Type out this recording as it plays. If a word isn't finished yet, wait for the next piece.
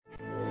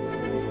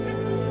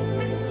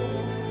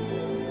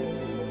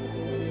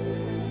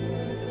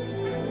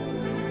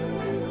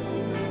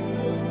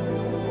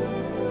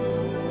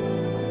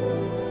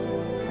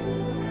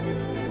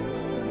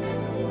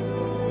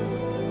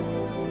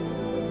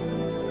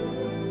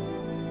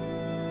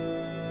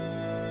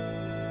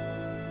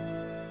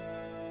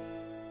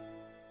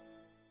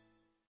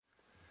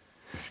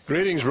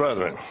Greetings,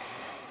 brethren.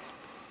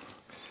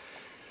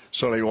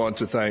 Certainly want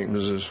to thank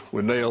Mrs.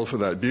 Winnell for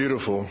that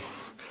beautiful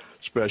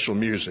special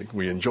music.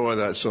 We enjoy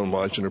that so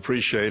much and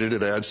appreciate it.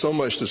 It adds so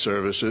much to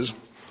services.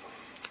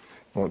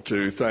 I want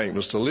to thank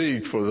Mr.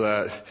 League for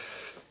that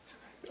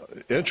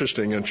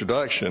interesting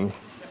introduction.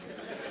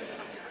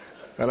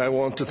 And I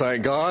want to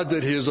thank God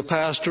that he is a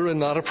pastor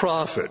and not a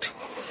prophet.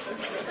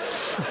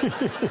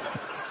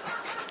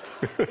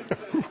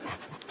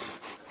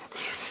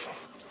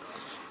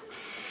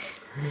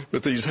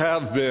 But these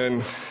have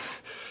been,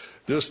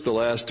 just the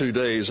last 2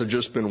 days have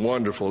just been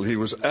wonderful. He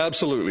was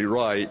absolutely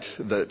right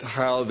that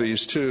how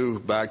these two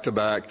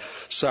back-to-back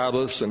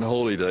Sabbaths and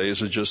holy days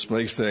just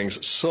make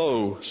things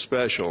so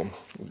special.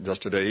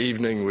 Yesterday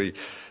evening,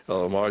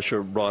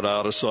 Marcia brought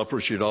out a supper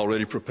she'd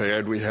already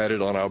prepared. We had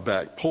it on our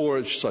back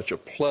porch. Such a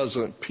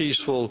pleasant,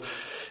 peaceful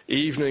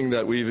evening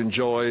that we've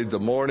enjoyed. The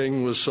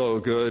morning was so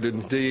good.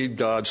 Indeed,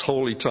 God's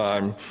holy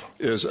time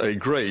is a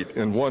great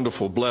and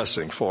wonderful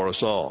blessing for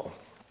us all.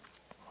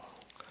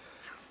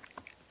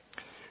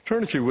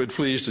 Turn, if you would,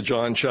 please, to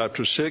John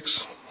chapter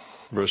 6,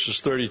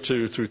 verses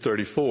 32 through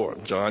 34.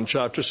 John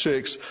chapter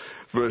 6,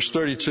 verse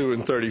 32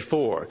 and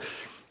 34.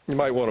 You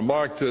might want to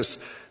mark this,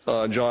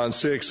 John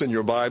 6, in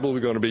your Bible. We're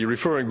going to be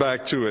referring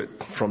back to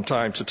it from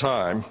time to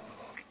time.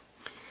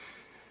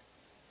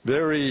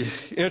 Very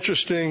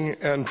interesting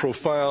and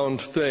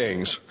profound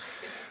things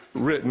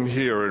written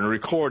here and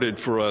recorded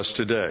for us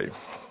today.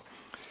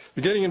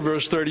 Beginning in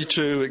verse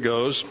 32, it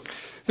goes,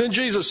 "Then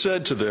Jesus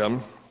said to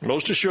them,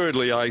 'Most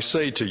assuredly I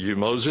say to you,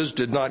 Moses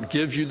did not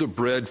give you the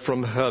bread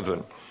from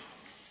heaven,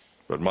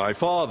 but my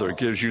Father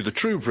gives you the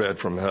true bread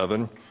from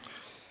heaven.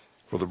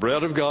 For the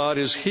bread of God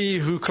is he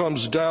who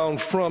comes down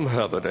from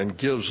heaven and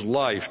gives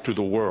life to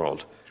the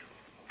world.'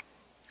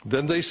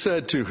 Then they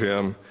said to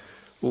him,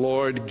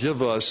 'Lord,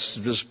 give us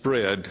this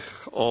bread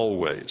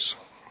always.'"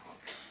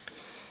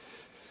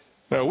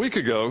 Now, a week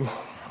ago,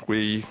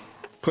 we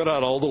put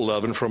out all the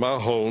leaven from our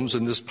homes.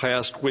 And this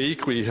past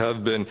week, we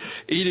have been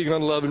eating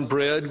unleavened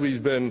bread.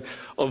 We've been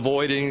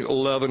avoiding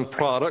leavened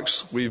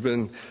products. We've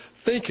been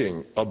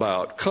thinking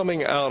about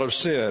coming out of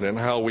sin and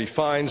how we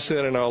find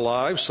sin in our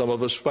lives. Some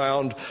of us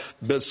found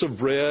bits of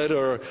bread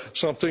or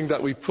something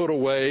that we put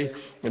away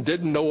and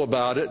didn't know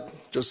about it.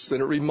 Just then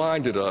it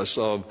reminded us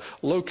of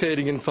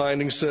locating and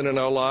finding sin in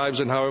our lives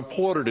and how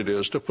important it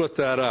is to put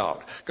that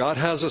out. God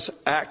has us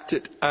act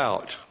it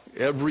out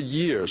every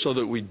year so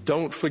that we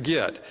don't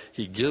forget.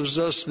 He gives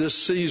us this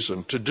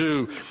season to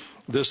do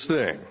this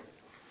thing.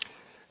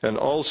 And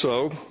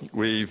also,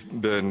 we've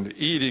been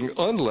eating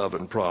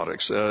unleavened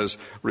products as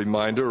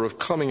reminder of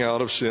coming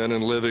out of sin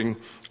and living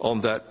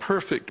on that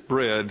perfect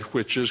bread,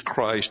 which is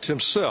Christ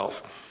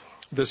himself.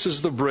 This is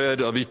the bread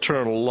of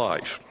eternal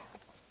life.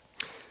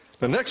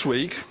 The next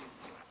week,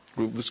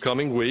 this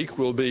coming week,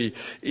 we'll be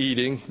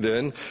eating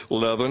then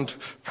leavened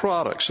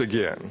products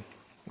again.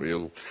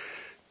 We'll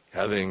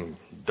having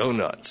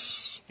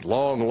donuts,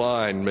 long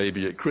line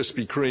maybe at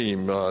Krispy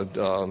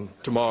Kreme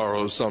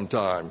tomorrow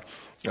sometime.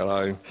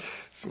 And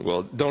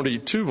don't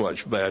eat too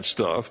much bad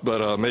stuff,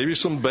 but maybe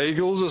some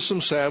bagels or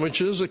some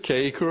sandwiches, a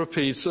cake or a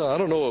pizza. I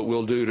don't know what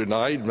we'll do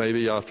tonight.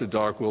 Maybe after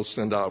dark we'll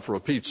send out for a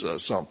pizza or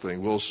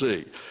something. We'll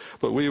see.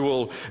 But we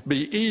will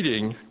be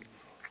eating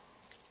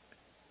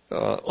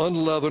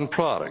unleavened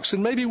products.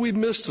 And maybe we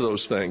missed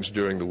those things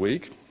during the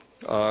week.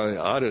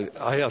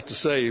 I have to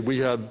say, we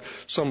have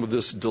some of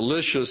this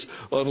delicious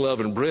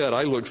unleavened bread.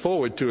 I look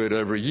forward to it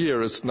every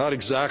year. It's not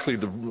exactly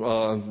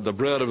the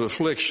bread of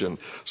affliction.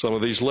 Some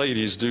of these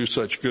ladies do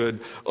such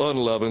good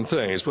unleavened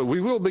things. But we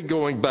will be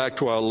going back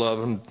to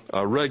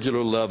our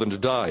regular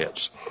leavened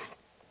diets.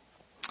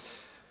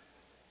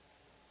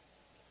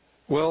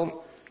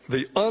 Well,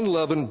 the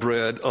unleavened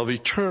bread of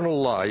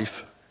eternal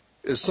life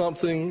is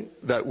something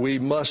that we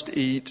must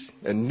eat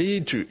and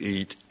need to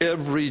eat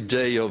every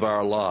day of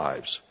our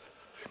lives.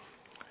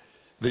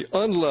 The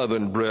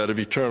unleavened bread of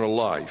eternal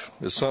life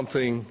is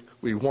something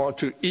we want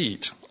to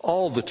eat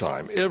all the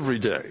time, every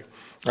day.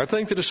 I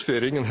think that it's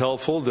fitting and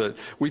helpful that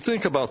we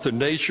think about the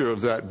nature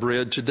of that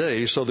bread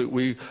today so that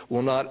we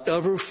will not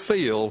ever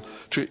fail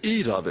to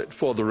eat of it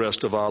for the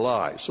rest of our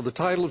lives. So the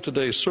title of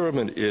today's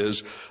sermon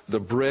is The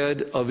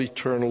Bread of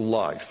Eternal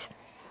Life.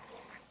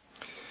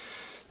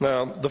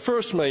 Now, the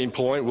first main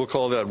point, we'll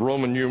call that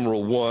Roman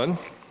numeral 1.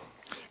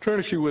 Turn,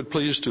 if you would,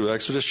 please, to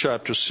Exodus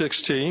chapter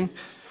 16.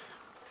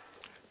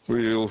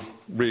 We'll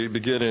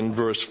begin in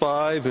verse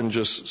 5 and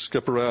just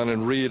skip around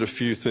and read a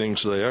few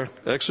things there.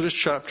 Exodus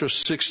chapter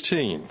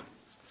 16.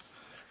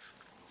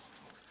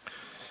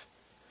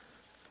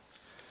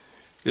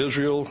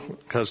 Israel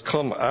has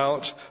come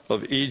out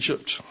of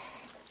Egypt,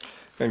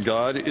 and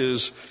God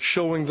is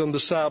showing them the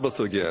Sabbath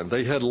again.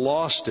 They had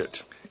lost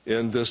it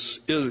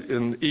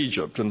in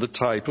Egypt, in the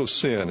type of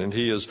sin, and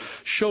he is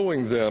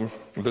showing them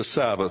the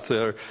Sabbath,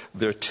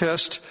 their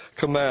test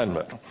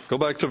commandment. Go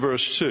back to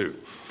verse 2.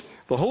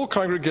 The whole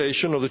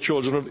congregation of the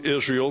children of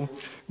Israel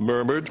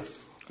murmured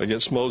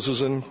against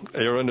Moses and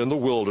Aaron in the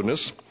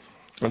wilderness,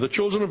 And the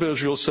children of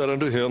Israel said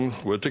unto him,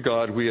 would to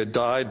God we had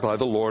died by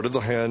the Lord of the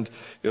hand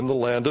in the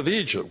land of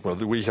Egypt,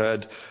 whether we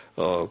had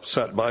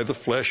sat by the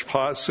flesh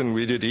pots, and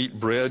we did eat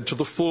bread to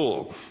the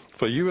full.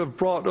 For you have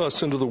brought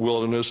us into the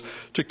wilderness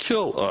to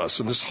kill us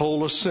and this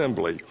whole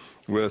assembly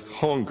with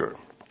hunger.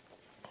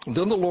 And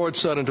then the Lord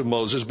said unto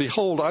Moses,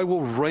 behold, I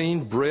will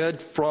rain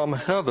bread from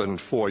heaven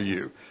for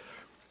you.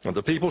 And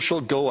the people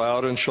shall go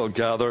out and shall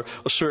gather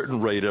a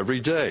certain rate every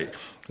day,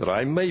 that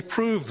I may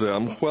prove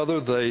them whether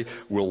they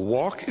will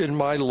walk in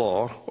my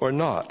law or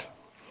not.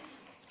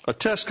 A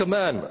test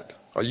commandment.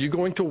 Are you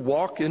going to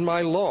walk in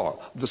my law?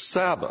 The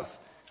Sabbath.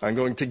 I'm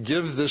going to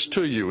give this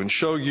to you and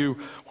show you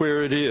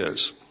where it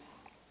is.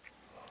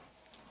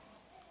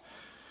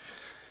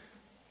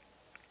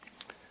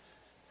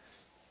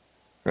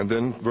 And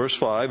then verse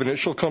 5, and it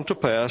shall come to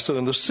pass that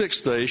in the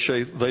 6th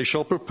day they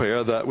shall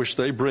prepare that which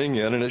they bring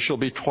in, and it shall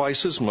be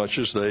twice as much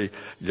as they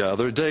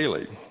gather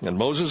daily. And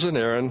Moses and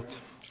Aaron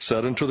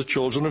said unto the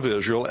children of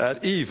Israel,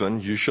 at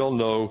even you shall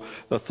know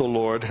that the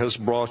Lord has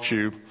brought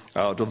you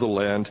out of the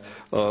land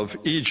of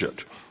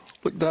Egypt.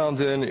 Look down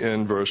then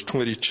in verse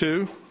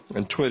 22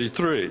 and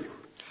 23.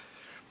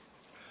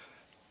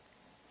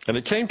 And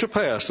it came to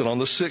pass that on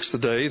the 6th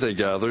day they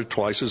gathered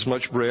twice as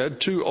much bread,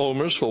 2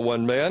 omers for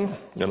one man,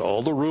 and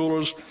all the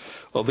rulers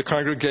of the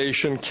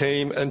congregation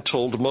came and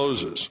told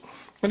Moses.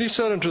 And he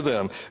said unto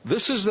them,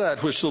 this is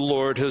that which the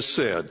Lord has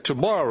said.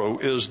 Tomorrow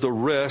is the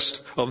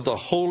rest of the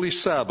holy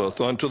Sabbath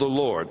unto the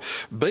Lord.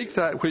 Bake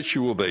that which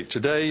you will bake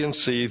today, and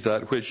seethe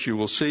that which you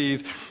will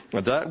seethe,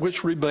 and that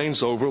which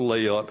remains over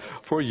lay up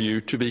for you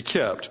to be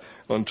kept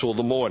until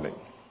the morning.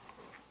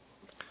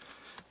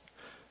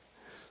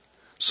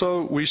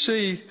 So we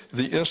see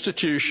the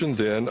institution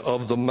then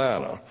of the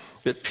manna.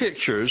 It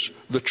pictures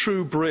the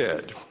true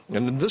bread.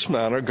 And in this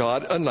manner,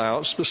 God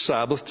announced the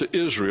Sabbath to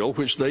Israel,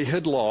 which they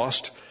had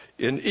lost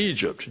in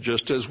Egypt,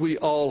 just as we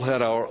all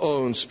had our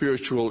own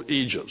spiritual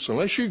Egypts.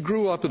 Unless you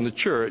grew up in the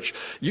church,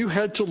 you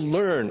had to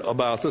learn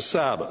about the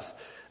Sabbath.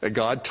 And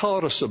God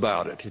taught us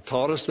about it. He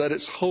taught us that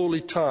it's holy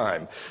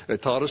time. He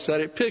taught us that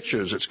it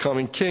pictures its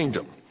coming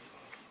kingdom.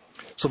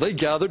 So they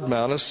gathered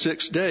manna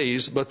 6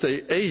 days, but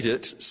they ate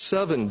it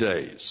 7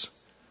 days.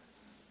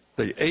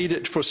 They ate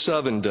it for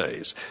 7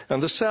 days.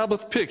 And the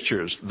Sabbath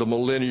pictures the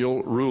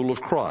millennial rule of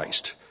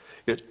Christ.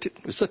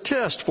 It's a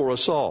test for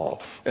us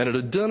all, and it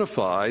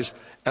identifies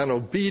an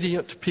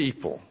obedient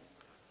people,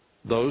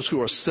 those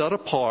who are set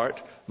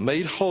apart,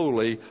 made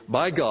holy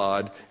by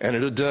God, and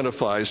it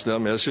identifies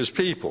them as his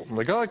people.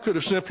 Now, God could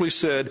have simply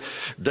said,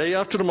 day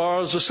after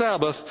tomorrow is the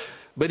Sabbath,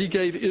 but he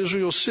gave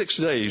Israel 6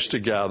 days to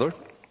gather,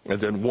 and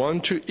then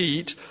 1 to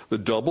eat the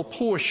double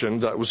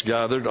portion that was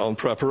gathered on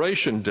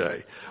preparation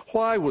day.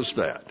 Why was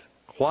that?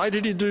 Why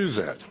did he do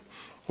that?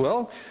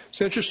 Well,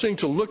 it's interesting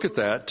to look at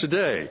that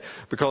today,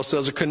 because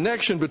there's a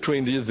connection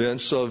between the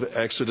events of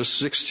Exodus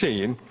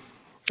 16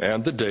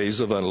 and the days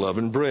of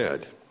unleavened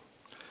bread.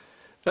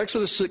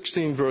 Exodus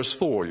 16 verse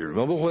 4, you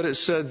remember what it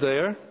said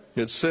there?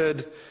 It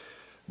said,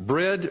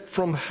 bread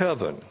from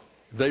heaven.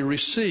 They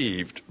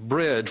received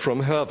bread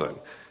from heaven.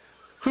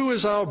 Who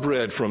is our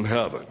bread from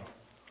heaven?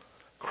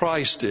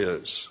 Christ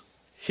is.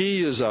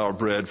 He is our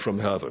bread from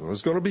heaven.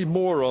 There's going to be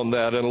more on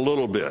that in a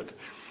little bit.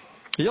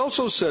 He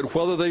also said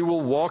whether they will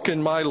walk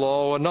in my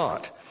law or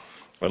not.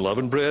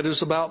 Unleavened bread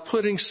is about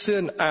putting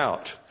sin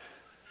out.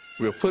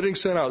 We're putting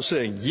sin out,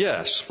 saying,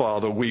 yes,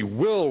 Father, we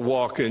will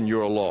walk in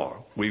your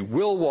law. We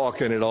will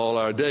walk in it all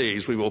our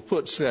days. We will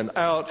put sin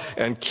out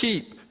and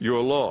keep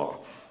your law.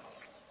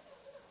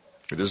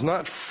 It is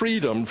not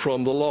freedom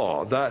from the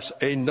law. That's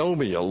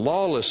anomia,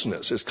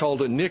 lawlessness. It's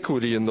called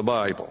iniquity in the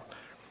Bible.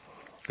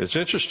 It's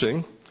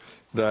interesting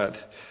that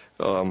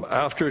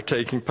after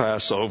taking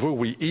Passover,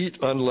 we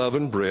eat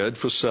unleavened bread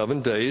for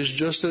 7 days,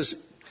 just as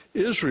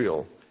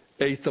Israel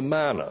ate the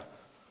manna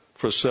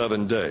for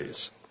 7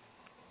 days.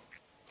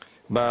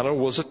 Manna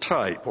was a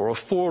type or a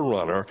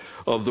forerunner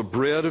of the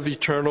bread of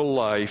eternal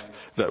life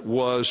that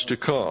was to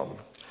come.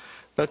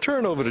 Now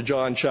turn over to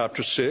John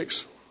chapter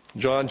 6.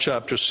 John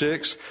chapter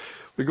 6.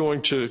 We're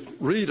going to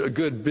read a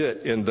good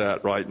bit in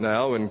that right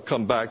now and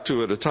come back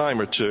to it a time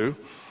or two.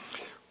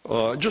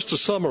 Just to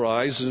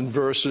summarize, in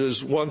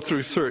verses 1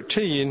 through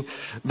 13,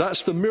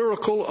 that's the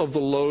miracle of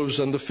the loaves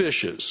and the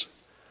fishes.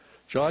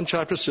 John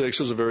chapter 6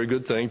 is a very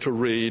good thing to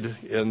read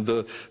in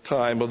the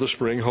time of the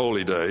spring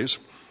holy days.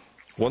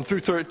 1 through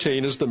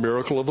 13 is the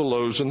miracle of the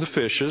loaves and the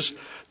fishes.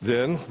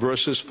 Then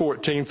verses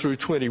 14 through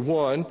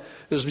 21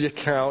 is the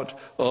account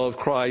of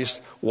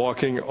Christ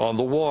walking on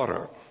the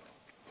water.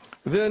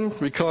 Then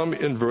we come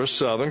in verse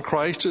 7,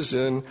 Christ is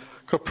in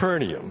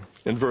Capernaum.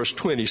 In verse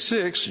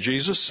 26,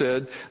 Jesus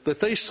said that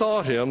they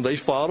sought him, they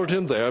followed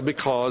him there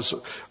because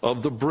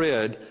of the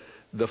bread,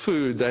 the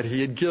food that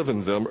he had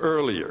given them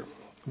earlier.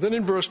 Then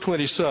in verse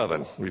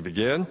 27, we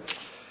begin.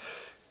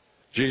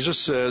 Jesus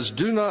says,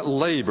 do not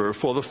labor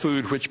for the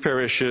food which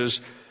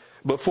perishes,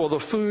 but for the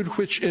food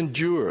which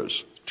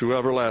endures to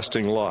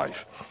everlasting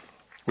life,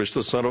 which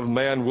the Son of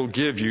Man will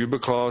give you,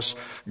 because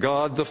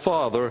God the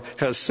Father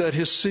has set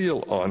his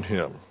seal on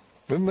him.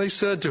 And they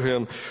said to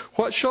him,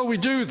 "What shall we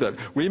do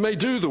that we may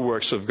do the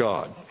works of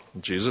God?"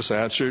 Jesus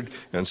answered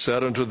and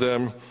said unto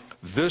them,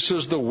 "This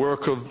is the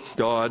work of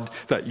God,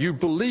 that you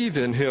believe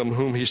in him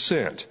whom he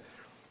sent."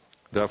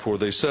 Therefore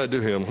they said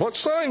to him, "What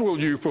sign will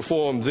you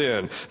perform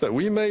then, that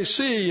we may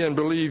see and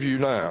believe you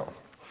now?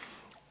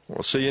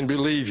 We'll see and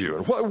believe you.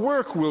 And what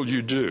work will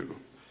you do?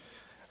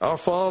 Our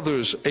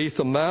fathers ate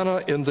the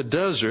manna in the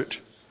desert.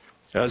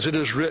 As it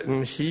is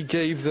written, he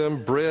gave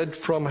them bread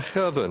from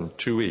heaven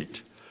to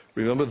eat."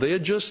 Remember, they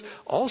had just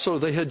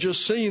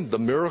seen the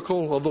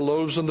miracle of the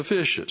loaves and the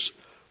fishes.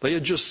 They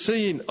had just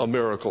seen a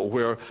miracle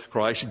where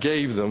Christ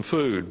gave them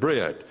food,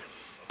 bread.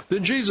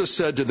 Then Jesus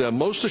said to them,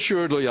 "Most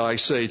assuredly I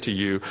say to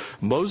you,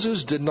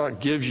 Moses did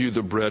not give you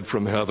the bread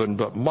from heaven,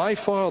 but my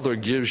Father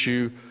gives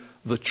you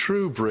the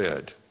true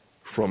bread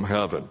from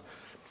heaven.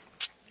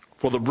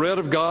 For the bread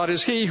of God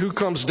is he who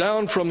comes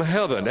down from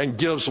heaven and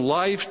gives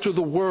life to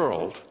the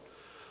world."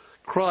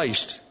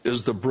 Christ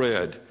is the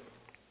bread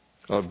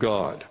of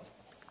God.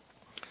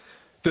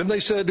 Then they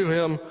said to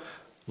him,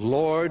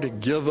 "Lord,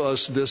 give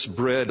us this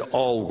bread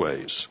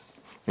always."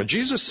 And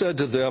Jesus said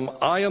to them,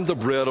 "I am the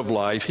bread of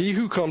life. He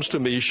who comes to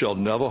me shall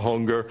never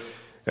hunger,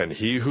 and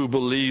he who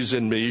believes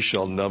in me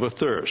shall never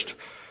thirst.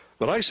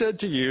 But I said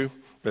to you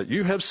that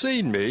you have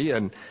seen me,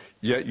 and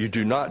yet you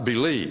do not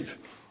believe.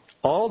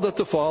 All that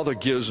the Father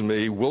gives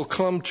me will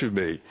come to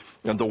me,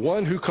 and the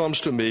one who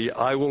comes to me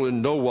I will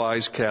in no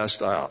wise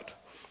cast out."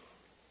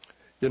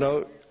 You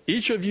know,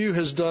 each of you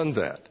has done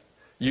that.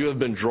 You have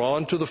been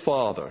drawn to the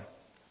Father,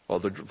 or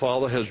the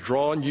Father has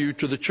drawn you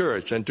to the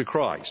church and to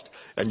Christ,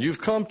 and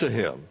you've come to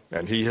him,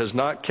 and he has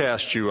not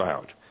cast you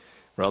out.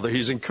 Rather,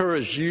 he's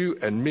encouraged you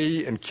and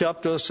me and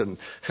kept us and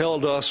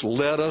held us,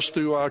 led us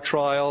through our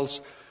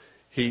trials.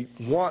 He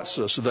wants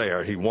us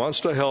there. He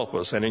wants to help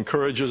us and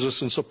encourages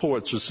us and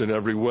supports us in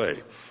every way.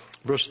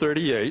 Verse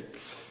 38,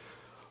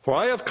 "For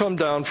I have come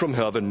down from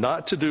heaven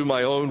not to do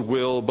my own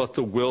will, but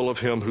the will of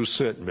him who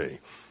sent me.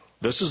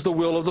 This is the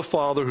will of the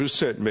Father who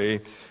sent me,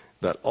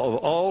 that of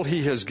all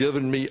he has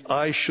given me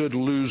I should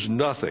lose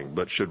nothing,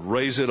 but should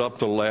raise it up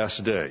the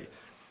last day.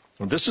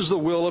 And this is the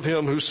will of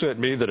him who sent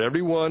me, that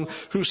everyone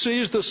who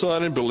sees the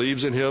Son and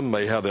believes in him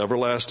may have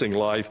everlasting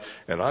life,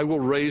 and I will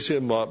raise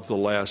him up the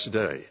last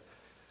day."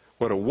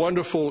 What a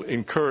wonderful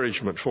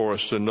encouragement for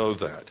us to know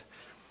that.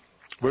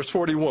 Verse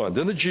 41,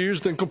 "Then the Jews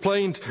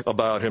complained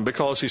about him,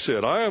 because he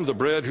said, 'I am the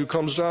bread who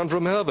comes down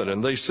from heaven.'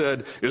 And they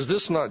said, 'Is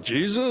this not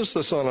Jesus,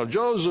 the son of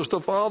Joseph,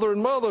 whose father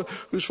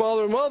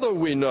and mother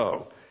we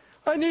know?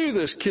 I knew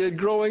this kid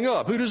growing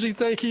up. Who does he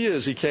think he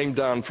is? He came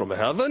down from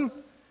heaven?'"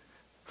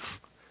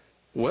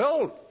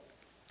 Well,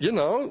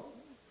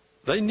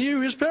 they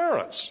knew his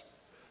parents.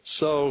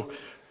 So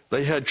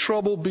they had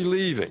trouble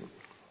believing.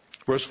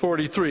 Verse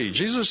 43,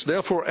 "Jesus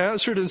therefore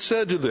answered and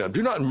said to them,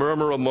 'Do not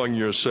murmur among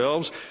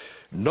yourselves.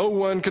 No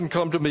one can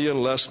come to me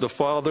unless the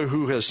Father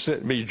who has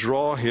sent me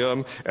draw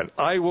him, and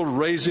I will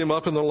raise him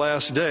up in the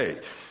last day.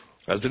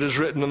 As it is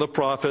written in the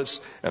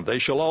prophets, and they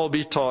shall all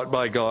be taught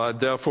by God.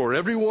 Therefore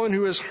everyone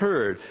who has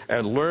heard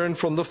and learned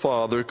from the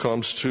Father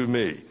comes to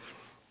me.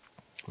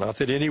 Not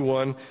that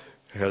anyone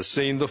has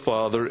seen the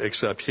Father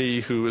except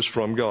he who is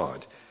from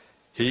God.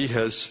 He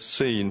has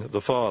seen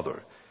the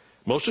Father.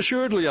 Most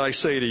assuredly I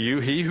say to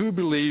you, he who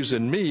believes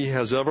in me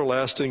has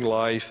everlasting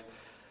life."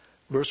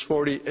 Verse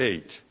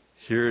 48,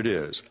 here it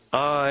is.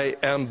 "I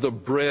am the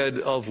bread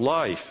of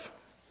life.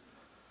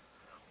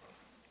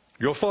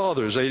 Your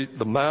fathers ate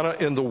the manna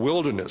in the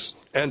wilderness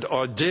and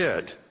are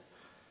dead.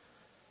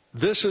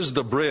 This is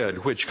the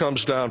bread which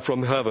comes down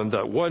from heaven,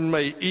 that one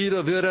may eat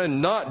of it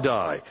and not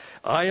die.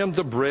 I am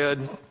the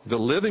bread, the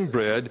living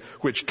bread,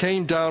 which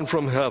came down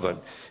from heaven.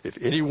 If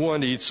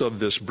anyone eats of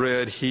this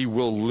bread, he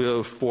will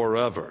live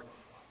forever.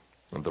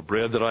 And the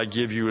bread that I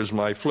give you is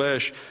my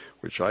flesh,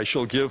 which I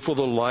shall give for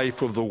the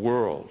life of the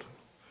world."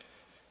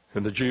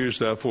 And the Jews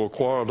therefore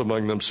quarreled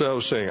among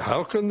themselves, saying,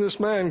 "How can this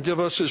man give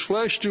us his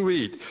flesh to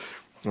eat?"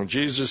 And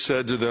Jesus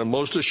said to them,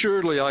 "Most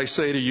assuredly I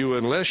say to you,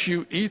 unless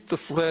you eat the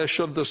flesh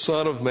of the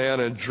Son of Man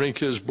and drink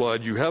his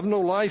blood, you have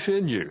no life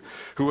in you.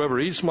 Whoever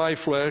eats my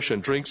flesh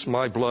and drinks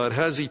my blood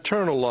has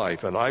eternal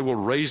life, and I will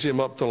raise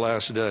him up the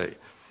last day.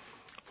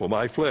 For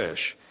my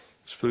flesh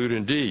is food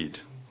indeed,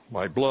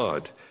 my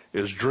blood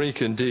is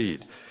drink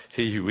indeed.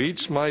 He who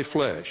eats my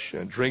flesh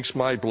and drinks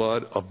my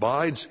blood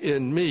abides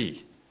in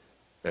me,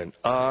 and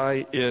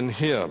I in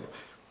him.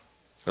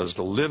 As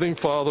the living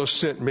Father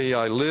sent me,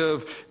 I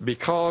live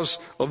because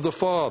of the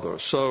Father.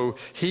 So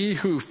he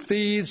who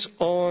feeds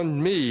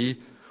on me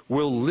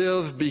will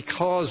live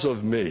because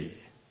of me."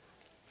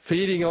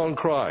 Feeding on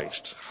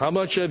Christ. How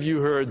much have you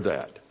heard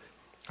that?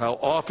 How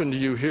often do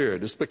you hear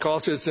it? It's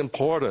because it's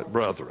important,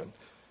 brethren.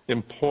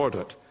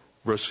 Important.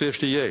 Verse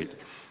 58.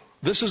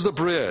 "This is the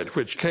bread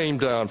which came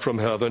down from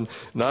heaven,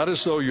 not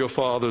as though your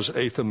fathers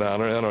ate the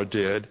manna and are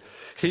dead.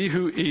 He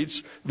who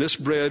eats this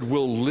bread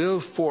will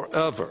live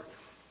forever."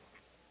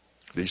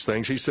 These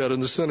things he said in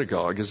the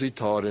synagogue as he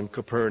taught in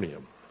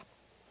Capernaum.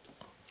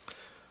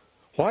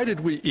 Why did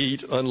we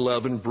eat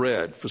unleavened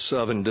bread for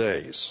 7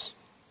 days?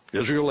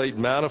 Israel ate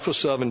manna for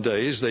 7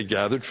 days. They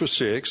gathered for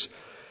 6.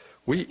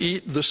 We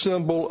eat the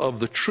symbol of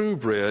the true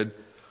bread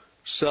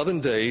 7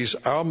 days,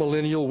 our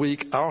millennial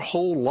week, our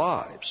whole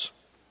lives.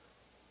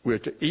 We're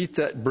to eat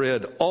that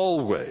bread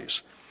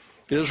always.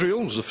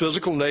 Israel was a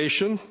physical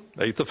nation,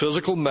 ate the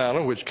physical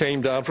manna which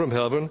came down from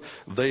heaven.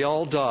 They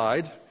all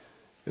died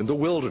in the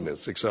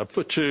wilderness, except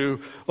for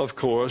 2, of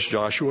course,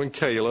 Joshua and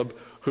Caleb,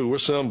 who were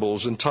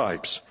symbols and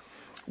types.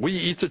 We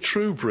eat the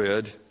true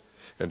bread,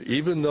 and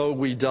even though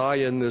we die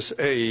in this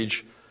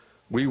age,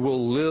 we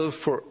will live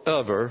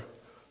forever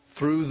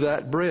through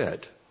that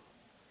bread,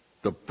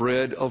 the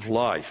bread of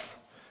life.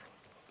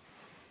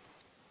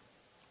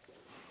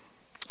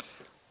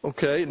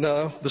 Okay,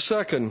 now the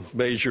second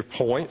major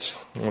point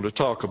I want to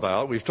talk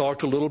about, we've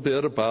talked a little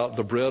bit about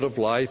the bread of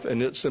life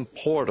and its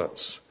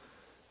importance.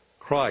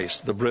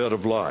 Christ, the bread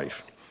of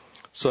life.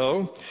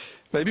 So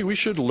maybe we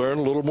should learn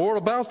a little more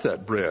about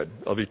that bread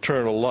of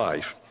eternal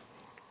life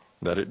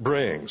that it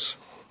brings.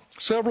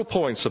 Several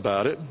points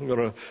about it. I'm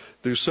going to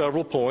do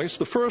several points.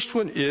 The first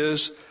one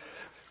is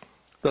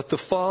that the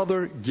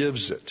Father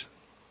gives it.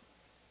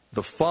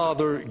 The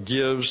Father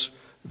gives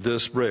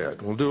this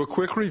bread. We'll do a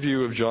quick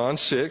review of John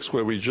 6,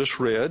 where we just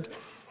read.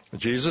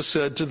 Jesus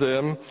said to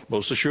them,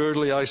 "Most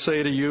assuredly I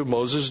say to you,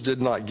 Moses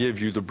did not give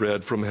you the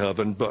bread from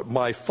heaven, but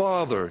my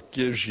Father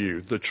gives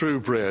you the true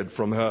bread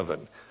from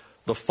heaven."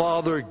 The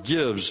Father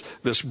gives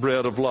this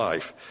bread of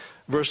life.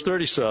 Verse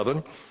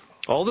 37,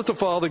 "All that the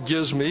Father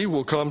gives me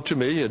will come to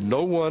me, and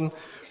no one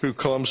who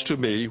comes to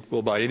me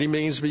will by any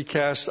means be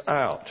cast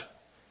out."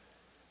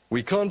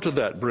 We come to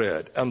that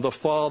bread, and the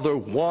Father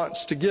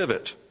wants to give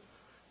it.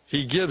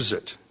 He gives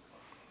it.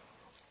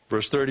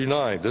 Verse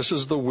 39, "This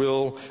is the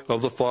will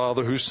of the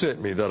Father who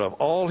sent me, that of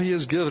all he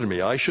has given me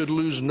I should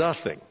lose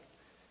nothing."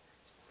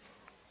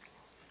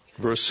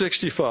 Verse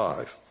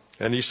 65,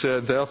 "And he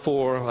said,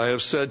 therefore I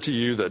have said to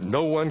you that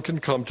no one can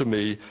come to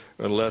me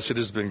unless it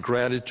has been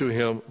granted to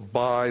him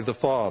by the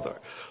Father."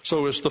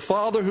 So it's the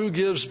Father who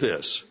gives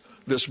this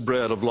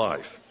bread of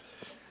life.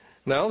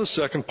 Now the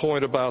second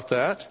point about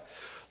that,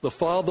 the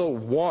Father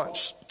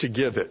wants to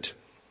give it.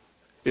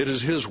 It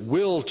is his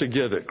will to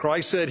give it.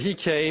 Christ said he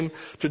came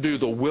to do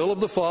the will of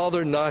the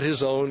Father, not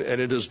his own, and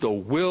it is the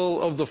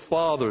will of the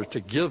Father to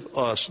give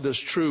us this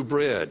true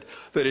bread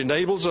that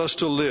enables us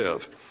to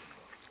live.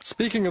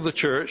 Speaking of the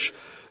church,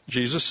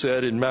 Jesus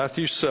said in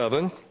Matthew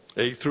 7,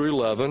 8 through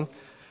 11,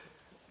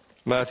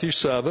 Matthew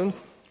 7,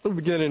 we'll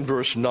begin in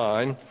verse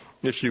 9,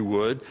 if you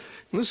would.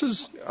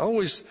 And I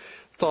always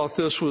thought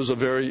this was a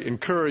very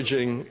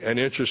encouraging and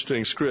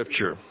interesting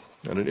scripture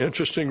and an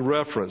interesting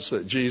reference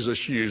that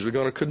Jesus used. We're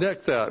going to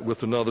connect that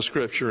with another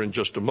scripture in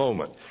just a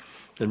moment.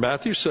 In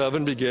Matthew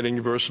 7, beginning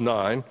in verse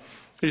 9,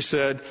 he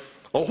said,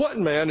 "Or what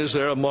man is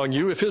there among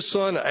you, if his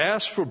son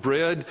asks for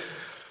bread,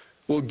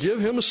 will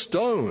give him a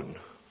stone?"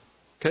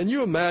 Can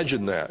you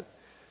imagine that?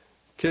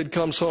 Kid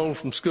comes home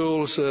from school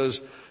and says,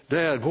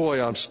 "Dad,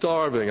 boy, I'm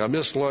starving. I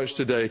missed lunch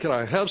today. Can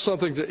I have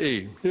something to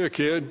eat?" "Here,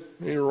 kid,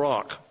 eat a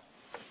rock.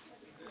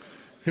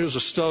 Here's a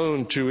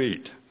stone to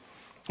eat."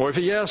 Or if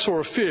he asks for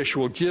a fish,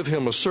 we'll give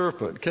him a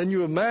serpent. Can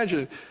you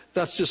imagine?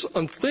 That's just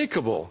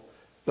unthinkable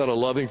that a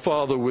loving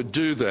father would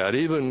do that.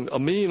 Even a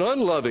mean,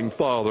 unloving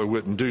father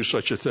wouldn't do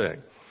such a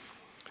thing.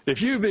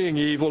 If you, being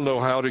evil, know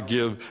how to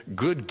give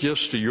good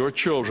gifts to your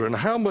children,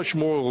 how much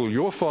more will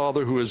your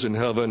Father who is in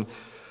heaven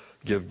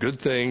give good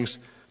things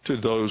to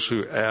those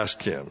who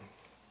ask him?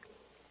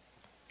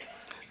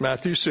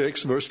 Matthew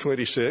 6, verse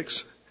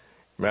 26.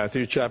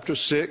 Matthew chapter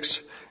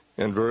 6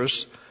 and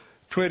verse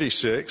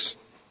 26.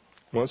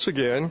 Once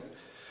again,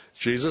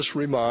 Jesus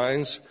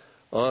reminds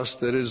us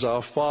that it is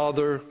our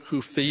Father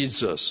who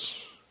feeds us.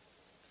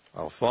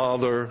 Our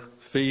Father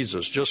feeds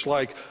us. Just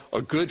like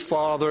a good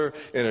father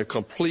in a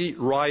complete,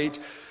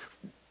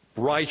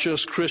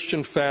 righteous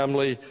Christian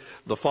family,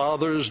 the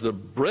father's the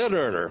bread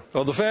earner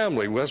of the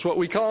family. That's what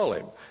we call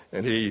him.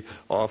 And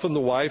often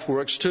the wife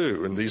works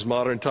too. In these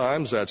modern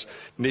times, that's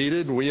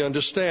needed, and we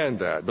understand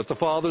that. But the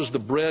father's the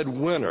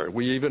breadwinner.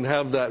 We even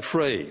have that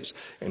phrase.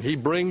 And he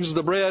brings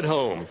the bread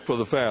home for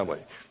the family.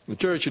 In the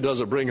church, he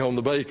doesn't bring home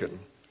the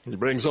bacon. He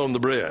brings home the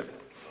bread.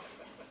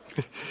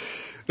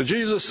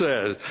 Jesus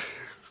said,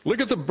 "Look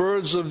at the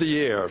birds of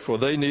the air, for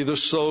they neither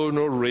sow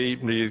nor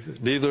reap,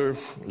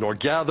 nor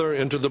gather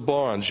into the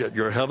barns, yet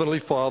your heavenly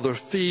Father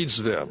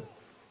feeds them.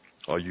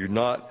 Are you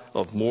not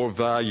of more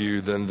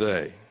value than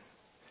they?"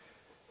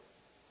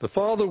 The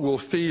Father will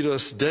feed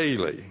us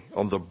daily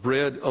on the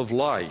bread of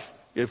life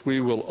if we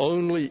will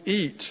only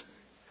eat.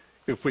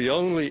 If we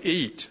only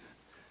eat.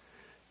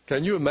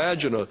 Can you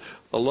imagine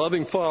a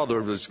loving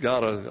father that's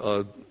got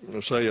a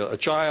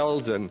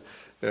child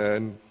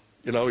and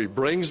he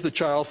brings the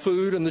child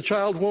food and the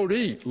child won't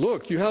eat.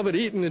 "Look, you haven't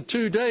eaten in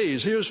 2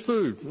 days. Here's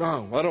food."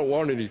 "No, I don't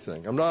want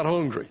anything. I'm not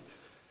hungry."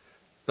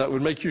 That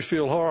would make you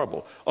feel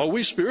horrible. Are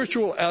we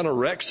spiritual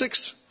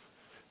anorexics?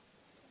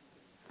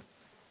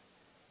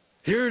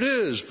 Here it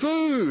is,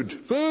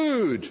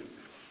 food.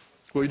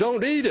 We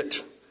don't eat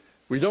it.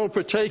 We don't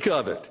partake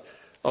of it.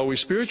 Are we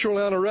spiritual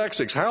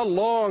anorexics? How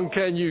long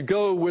can you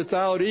go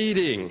without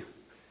eating?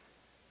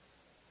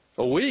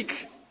 A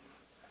week?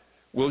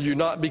 Will you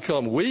not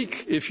become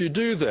weak if you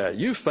do that?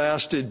 You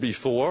fasted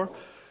before.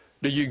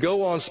 Do you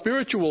go on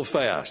spiritual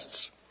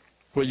fasts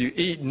where you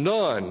eat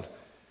none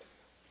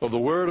of the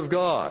Word of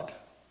God,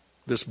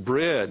 this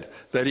bread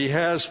that He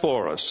has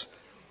for us?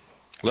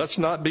 Let's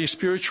not be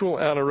spiritual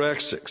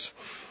anorexics.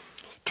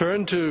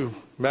 Turn to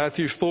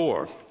Matthew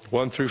 4,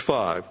 1 through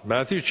 5.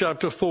 Matthew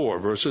chapter 4,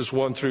 verses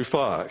 1 through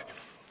 5.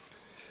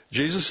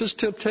 Jesus'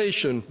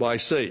 temptation by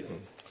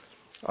Satan.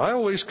 I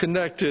always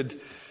connected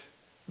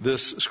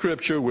this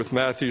scripture with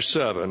Matthew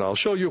 7. I'll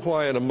show you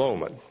why in a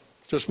moment.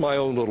 Just my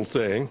own little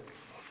thing.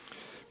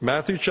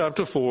 Matthew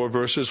chapter 4,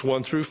 verses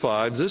 1 through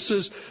 5. This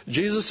is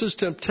Jesus'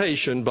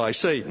 temptation by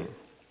Satan.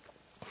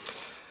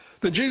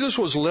 Then Jesus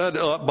was led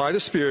up by the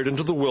Spirit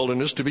into the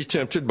wilderness to be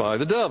tempted by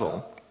the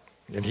devil.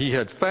 And he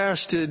had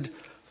fasted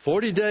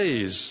 40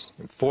 days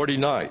and 40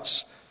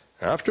 nights.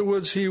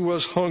 Afterwards he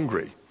was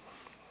hungry.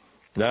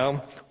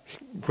 Now,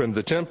 when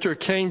the tempter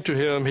came to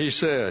him, he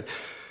said,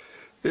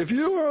 "If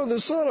you are the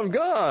Son of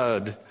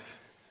God,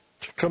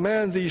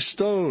 command these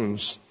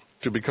stones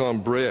to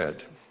become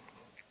bread."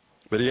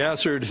 But he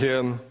answered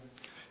him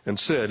and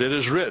said, "It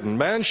is written,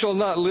 man shall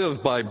not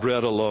live by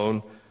bread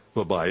alone,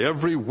 but by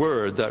every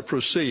word that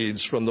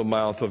proceeds from the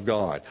mouth of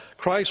God."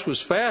 Christ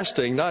was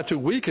fasting not to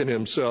weaken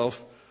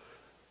himself,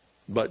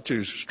 but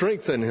to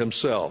strengthen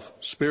himself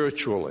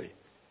spiritually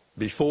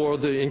before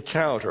the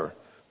encounter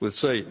with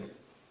Satan.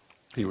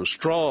 He was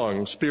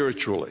strong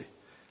spiritually.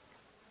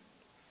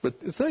 But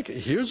think,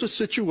 here's a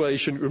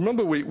situation.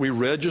 Remember we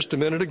read just a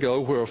minute ago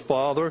where a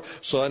father,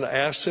 son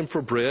asks him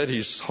for bread.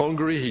 He's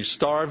hungry, he's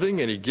starving,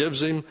 and he gives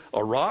him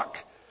a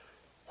rock.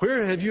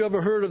 Where have you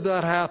ever heard of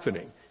that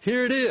happening?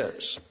 Here it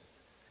is.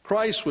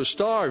 Christ was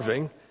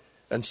starving,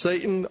 and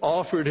Satan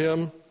offered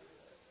him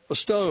a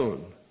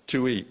stone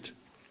to eat.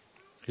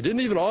 He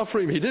didn't even offer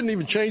him, he didn't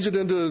even change it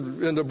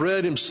into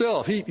bread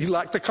himself. He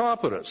lacked the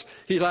competence.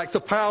 He lacked the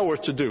power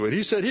to do it.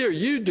 He said, "Here,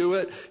 you do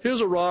it. Here's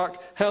a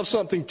rock. Have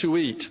something to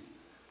eat."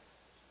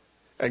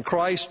 And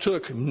Christ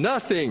took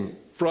nothing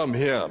from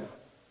him.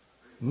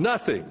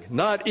 Nothing.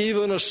 Not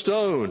even a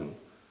stone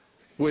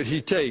would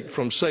he take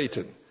from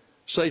Satan.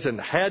 Satan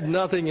had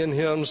nothing in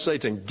him.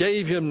 Satan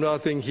gave him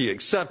nothing. He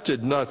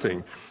accepted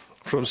nothing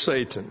from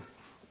Satan.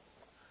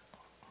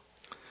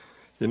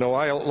 You know,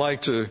 I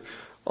like to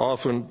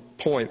often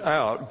point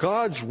out,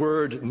 God's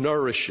Word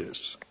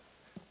nourishes.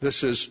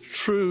 This is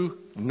true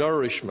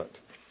nourishment.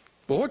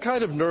 But what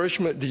kind of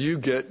nourishment do you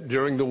get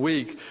during the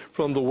week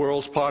from the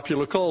world's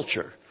popular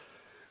culture?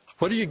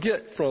 What do you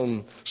get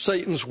from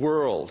Satan's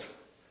world,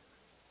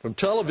 from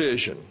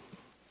television?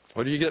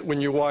 What do you get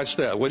when you watch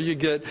that? What do you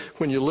get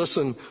when you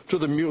listen to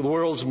the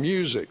world's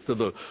music, to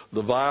the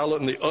violent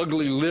and the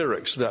ugly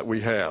lyrics that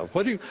we have?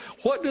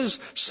 What does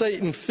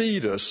Satan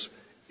feed us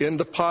in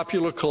the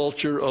popular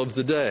culture of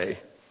the day?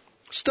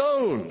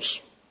 Stones.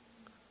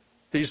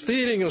 He's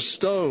feeding us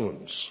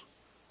stones.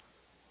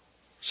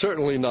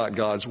 Certainly not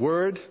God's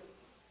Word.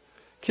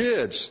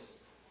 Kids,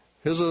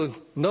 here's a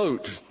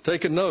note.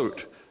 Take a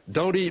note.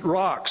 Don't eat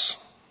rocks.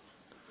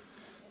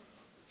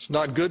 It's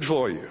not good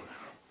for you.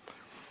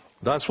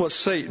 That's what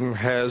Satan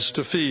has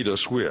to feed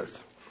us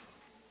with.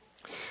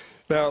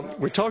 Now,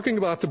 we're talking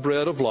about the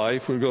bread of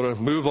life. We're going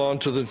to move on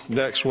to the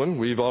next one.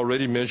 We've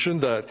already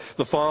mentioned that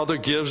the Father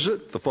gives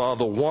it. The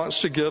Father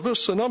wants to give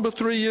us. So number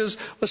 3 is,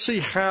 let's see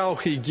how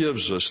He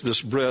gives us this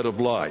bread of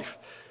life.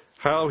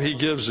 How He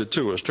gives it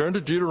to us. Turn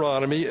to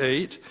Deuteronomy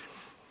 8,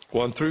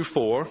 1 through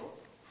 4.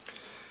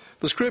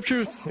 The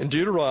scripture in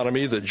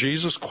Deuteronomy that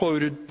Jesus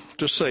quoted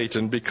to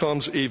Satan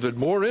becomes even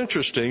more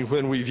interesting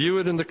when we view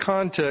it in the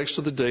context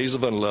of the days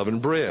of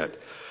unleavened bread.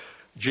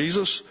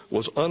 Jesus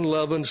was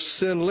unleavened,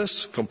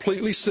 sinless,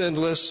 completely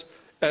sinless,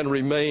 and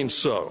remained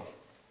so.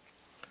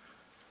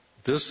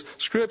 This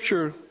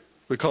scripture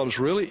becomes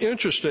really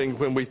interesting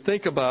when we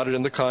think about it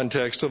in the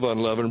context of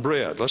unleavened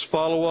bread. Let's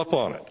follow up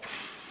on it.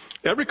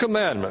 Every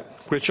commandment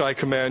which I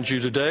command you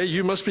today,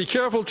 you must be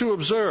careful to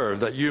observe,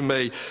 that you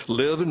may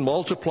live and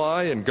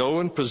multiply and go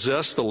and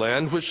possess the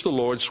land which the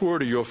Lord swore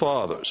to your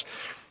fathers.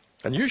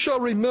 And you shall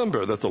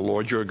remember that the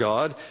Lord your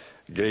God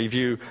gave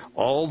you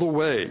all the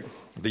way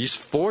these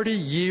 40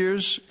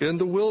 years in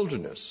the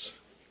wilderness.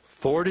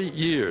 40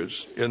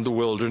 years in the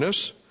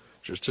wilderness,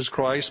 just as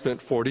Christ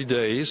spent 40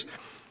 days,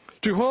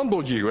 to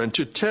humble you and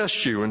to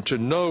test you and to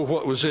know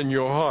what was in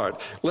your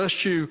heart,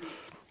 lest you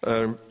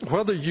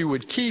whether you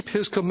would keep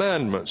His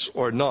commandments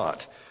or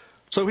not.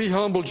 So He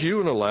humbled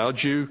you and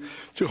allowed you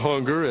to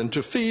hunger and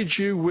to feed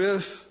you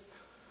with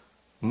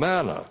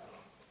manna,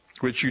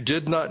 which you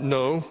did not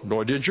know,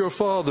 nor did your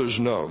fathers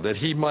know, that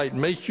He might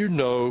make you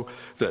know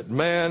that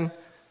man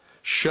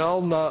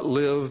shall not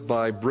live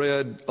by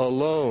bread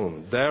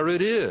alone. There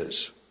it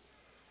is.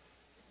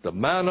 The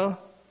manna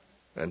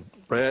and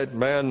bread,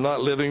 man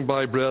not living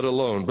by bread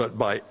alone, but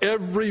by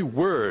every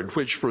word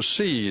which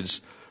proceeds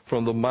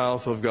from the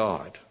mouth of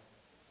God.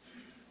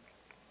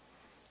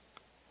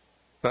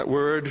 That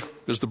word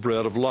is the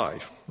bread of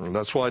life. And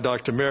that's why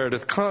Dr.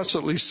 Meredith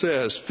constantly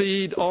says,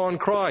 feed on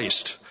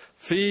Christ.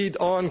 Feed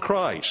on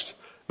Christ.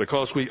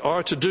 Because we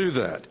are to do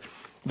that.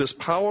 This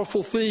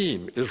powerful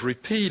theme is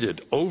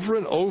repeated over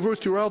and over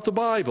throughout the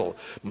Bible.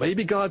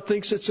 Maybe God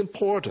thinks it's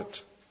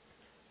important.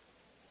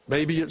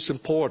 Maybe it's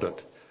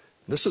important.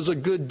 This is a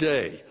good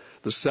day,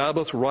 the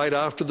Sabbath right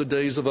after the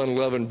days of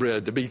unleavened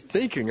bread, to be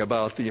thinking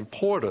about the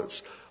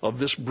importance of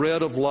this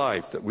bread of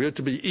life that we're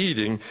to be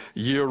eating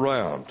year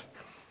round.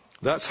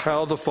 That's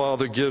how the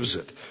Father gives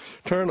it.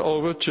 Turn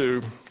over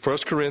to 1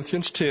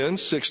 Corinthians 10,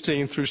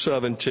 16 through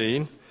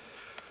 17.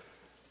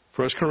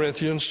 1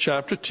 Corinthians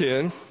chapter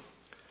 10,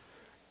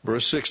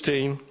 verse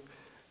 16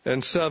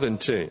 and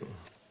 17.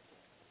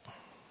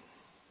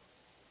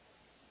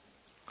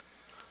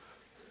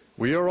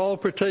 We are all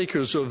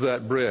partakers of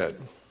that bread.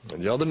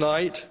 And the other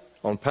night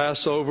on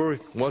Passover,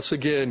 once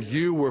again,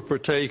 you were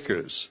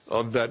partakers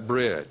of that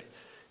bread.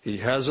 He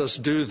has us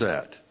do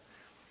that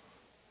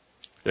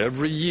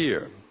every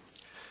year.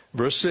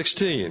 Verse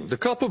 16, the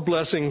cup of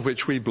blessing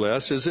which we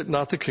bless, is it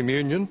not the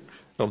communion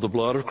of the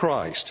blood of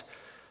Christ?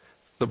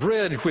 The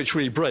bread which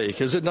we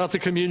break, is it not the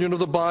communion of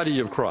the body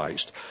of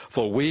Christ?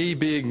 For we,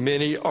 being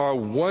many, are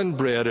one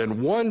bread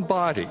and one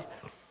body,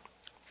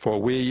 for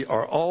we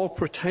are all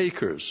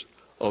partakers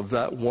of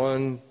that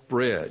one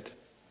bread.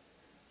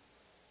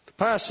 The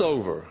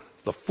Passover,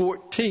 the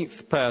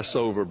 14th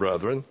Passover,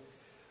 brethren,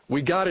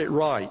 we got it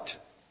right.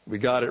 We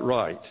got it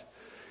right.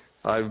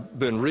 I've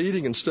been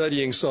reading and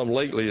studying some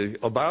lately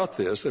about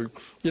this.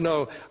 You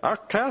know, our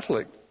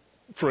Catholic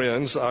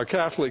friends, our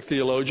Catholic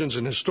theologians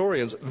and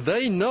historians,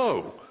 they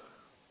know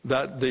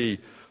that the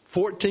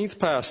 14th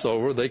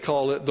Passover, they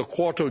call it the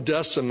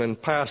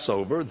Quartodeciman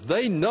Passover.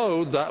 They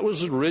know that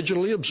was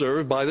originally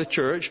observed by the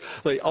church.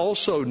 They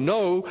also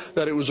know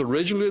that it was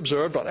originally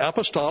observed on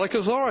apostolic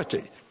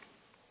authority.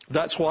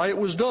 That's why it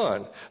was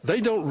done. They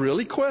don't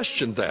really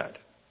question that.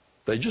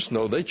 They just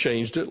know they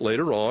changed it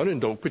later on and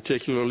don't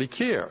particularly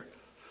care.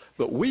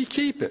 But we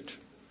keep it.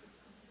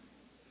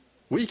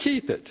 We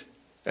keep it.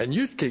 And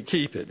you can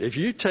keep it. If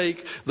you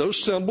take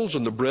those symbols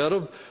and the bread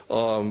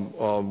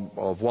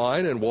of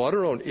wine and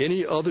water on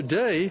any other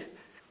day,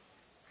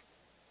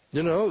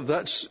 you know,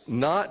 that's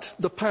not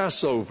the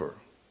Passover.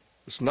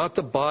 It's not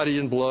the body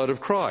and blood of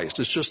Christ.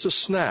 It's just a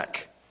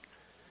snack.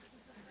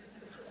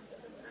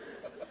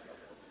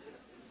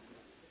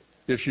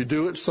 If you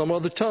do it some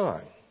other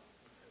time.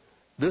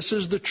 This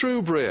is the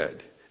true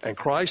bread. And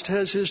Christ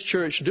has His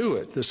church do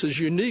it. This is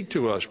unique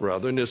to us,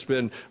 brethren. It's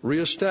been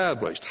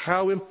reestablished.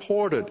 How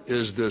important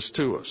is this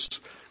to us?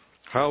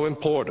 How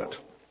important?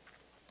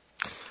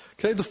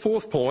 Okay, the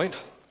fourth point,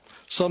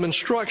 some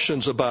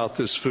instructions about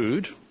this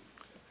food,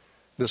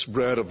 this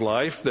bread of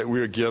life that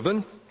we're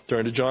given.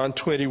 Turn to John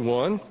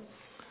 21,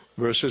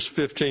 verses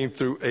 15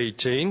 through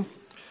 18.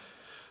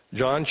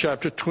 John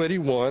chapter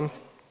 21,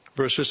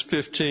 verses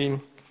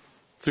 15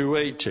 through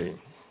 18.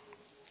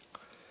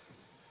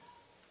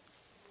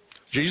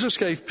 Jesus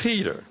gave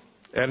Peter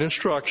an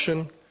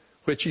instruction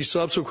which he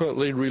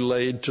subsequently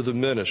relayed to the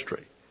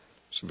ministry.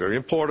 It's very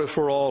important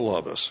for all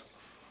of us.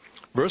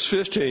 Verse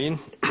 15,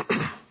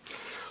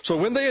 so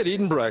when they had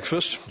eaten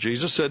breakfast,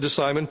 Jesus said to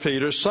Simon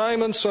Peter,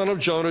 Simon, son of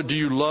Jonah, do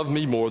you love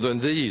me more than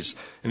these?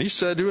 And he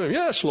said to him,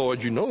 yes,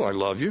 Lord, you know I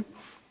love you.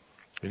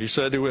 And he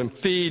said to him,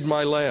 feed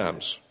my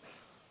lambs.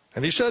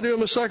 And he said to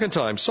him a second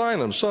time,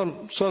 Simon,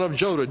 son of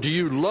Jonah, do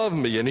you love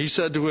me? And he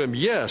said to him,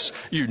 yes,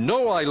 you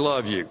know I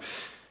love you.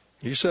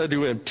 He said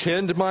to him,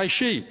 tend my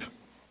sheep,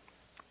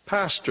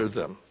 pasture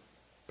them.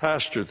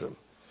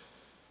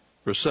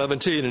 Verse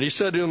 17, and he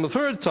said to him the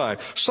third time,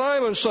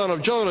 Simon, son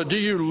of Jonah, do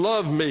you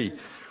love me?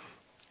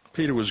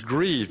 Peter was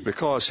grieved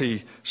because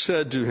he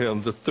said to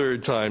him the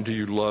third time, do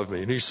you love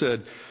me? And he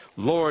said,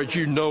 Lord,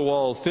 you know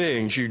all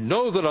things. You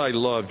know that I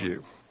love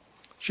you.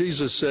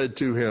 Jesus said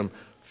to him,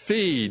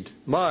 feed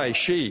my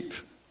sheep.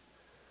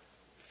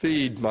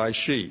 Feed my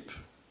sheep.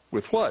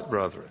 With what,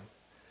 brethren?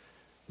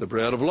 The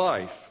bread of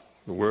life.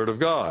 The Word of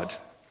God.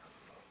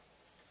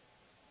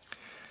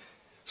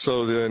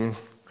 So then,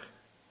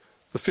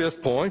 the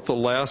fifth point, the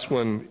last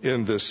one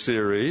in this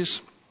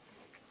series,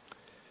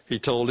 he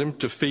told him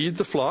to feed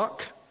the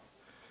flock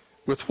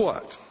with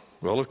what?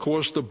 Well, of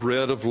course, the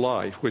bread of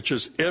life, which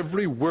is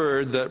every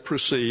word that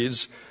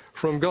proceeds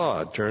from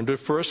God. Turn to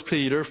 1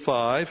 Peter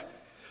 5,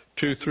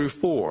 2 through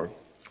 4.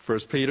 1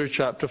 Peter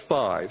chapter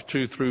 5,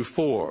 2 through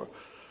 4.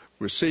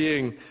 We're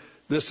seeing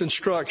this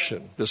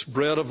instruction, this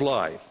bread of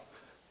life,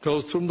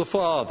 goes from the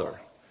Father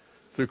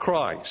through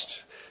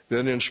Christ.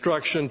 Then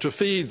instruction to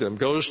feed them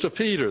goes to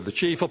Peter, the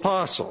chief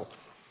apostle.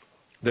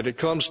 Then it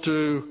comes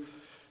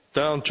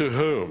down to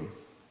whom?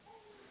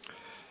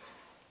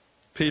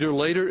 Peter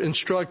later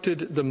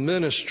instructed the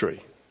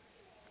ministry.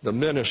 1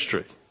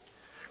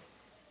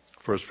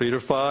 Peter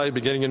 5,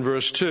 beginning in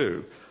verse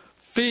 2.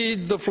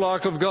 Feed the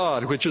flock of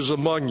God which is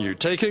among you,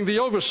 taking the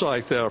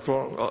oversight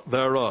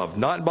thereof,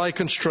 not by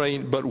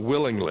constraint, but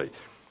willingly.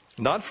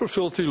 Not for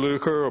filthy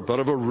lucre, but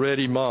of a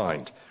ready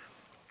mind.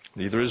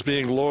 Neither as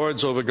being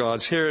lords over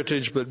God's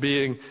heritage, but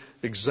being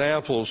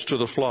examples to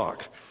the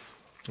flock.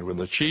 And when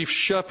the chief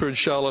shepherd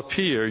shall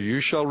appear,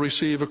 you shall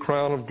receive a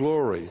crown of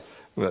glory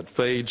that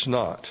fades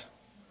not.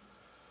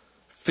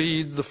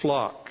 Feed the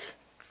flock.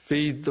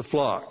 Feed the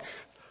flock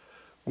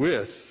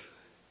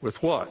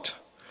with what?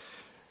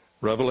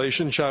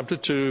 Revelation chapter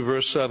 2,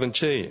 verse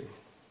 17.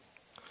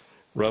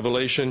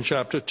 Revelation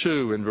chapter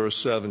 2 and verse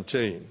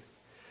 17.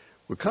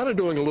 We're kind of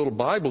doing a little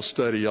Bible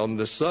study on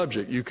this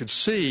subject. You could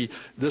see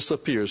this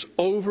appears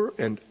over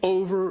and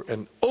over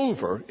and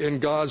over in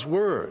God's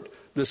Word.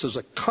 This is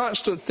a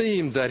constant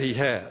theme that He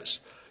has.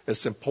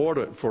 It's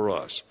important for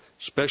us,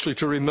 especially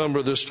to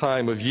remember this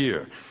time of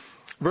year.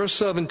 Verse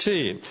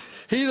 17,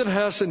 he that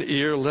has an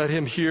ear, let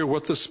him hear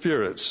what the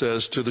Spirit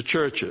says to the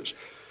churches.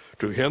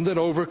 To him that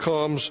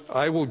overcomes,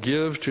 I will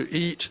give to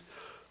eat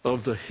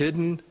of the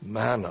hidden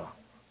manna.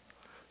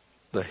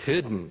 The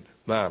hidden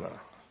manna.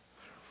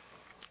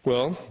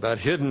 Well, that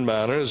hidden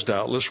manna is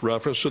doubtless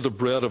reference to the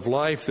bread of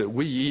life that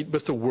we eat,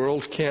 but the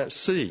world can't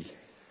see.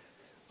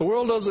 The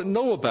world doesn't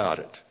know about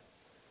it.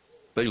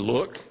 They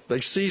look, they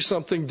see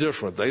something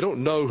different. They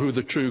don't know who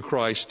the true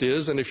Christ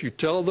is, and if you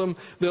tell them,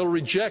 they'll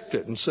reject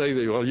it and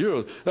say,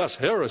 well, that's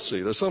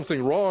heresy. There's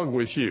something wrong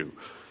with you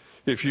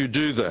if you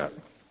do that.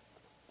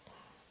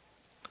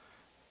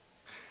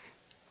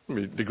 Let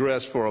me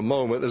digress for a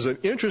moment. There's an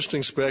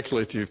interesting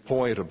speculative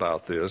point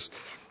about this.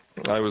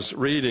 I was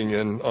reading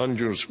in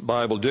Unger's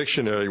Bible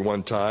Dictionary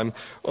one time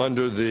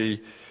under the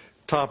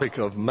topic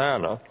of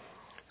manna,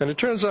 and it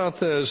turns out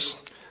there's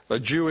a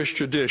Jewish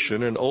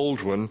tradition, an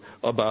old one,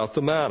 about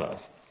the manna.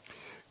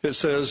 It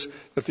says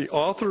that the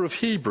author of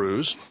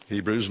Hebrews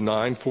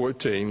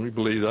 9:14, we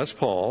believe that's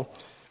Paul,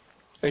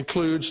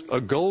 includes a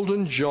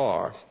golden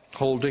jar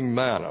holding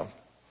manna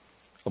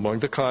among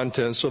the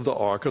contents of the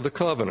Ark of the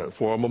Covenant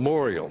for a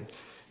memorial.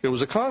 It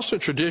was a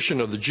constant tradition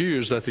of the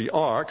Jews that the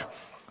Ark,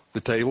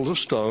 the tables of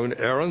stone,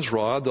 Aaron's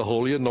rod, the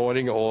holy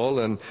anointing oil,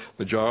 and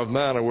the jar of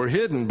manna were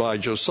hidden by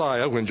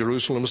Josiah when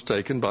Jerusalem was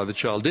taken by the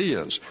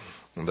Chaldeans,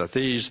 and that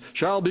these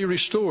shall be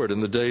restored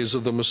in the days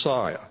of the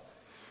Messiah.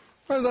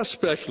 Well, that's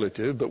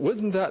speculative, but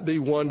wouldn't that be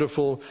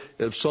wonderful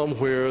if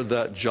somewhere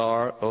that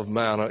jar of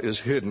manna is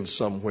hidden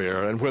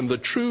somewhere, and when the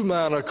true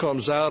manna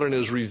comes out and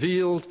is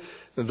revealed,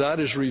 that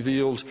is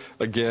revealed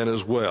again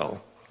as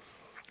well.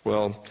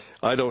 Well,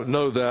 I don't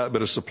know that,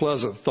 but it's a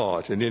pleasant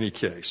thought in any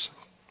case.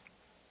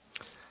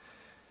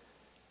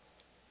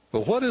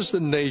 But what is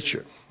the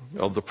nature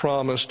of the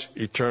promised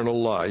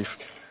eternal life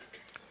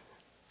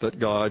that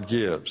God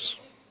gives?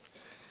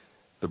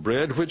 The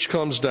bread which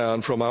comes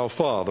down from our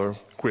Father,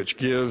 which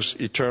gives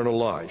eternal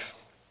life.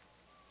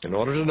 In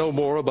order to know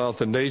more about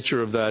the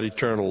nature of that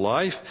eternal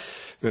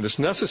life, then it's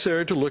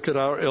necessary to look at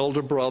our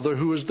elder brother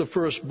who is the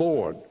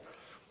firstborn,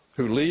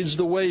 who leads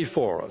the way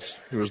for us,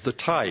 who is the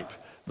type,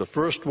 the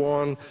first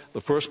one,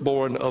 the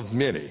firstborn of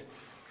many.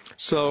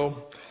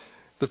 So,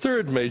 the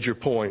third major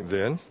point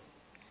then,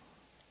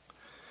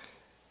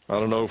 I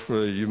don't know if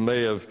you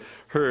may have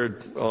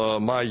heard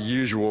my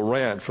usual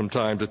rant from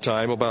time to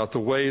time about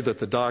the way that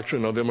the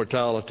doctrine of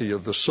immortality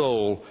of the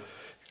soul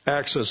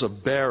acts as a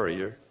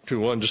barrier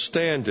to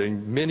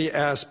understanding many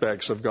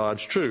aspects of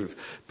God's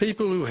truth.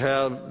 People who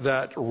have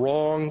that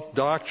wrong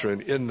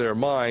doctrine in their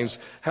minds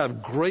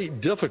have great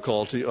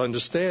difficulty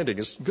understanding.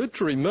 It's good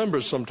to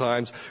remember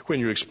sometimes when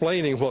you're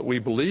explaining what we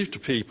believe to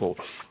people,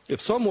 if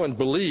someone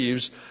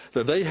believes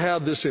that they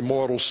have this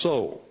immortal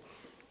soul,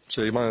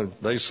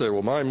 they say,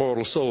 well, my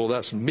immortal soul,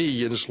 that's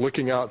me, and it's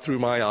looking out through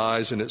my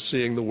eyes, and it's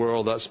seeing the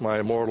world. That's my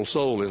immortal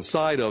soul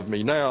inside of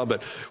me now.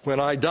 But when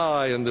I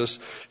die and this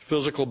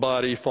physical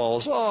body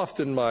falls off,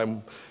 then my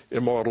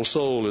immortal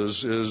soul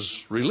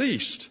is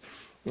released.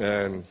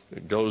 And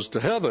it goes to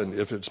heaven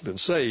if it's been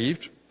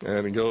saved,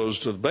 and it goes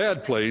to the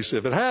bad place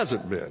if it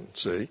hasn't been,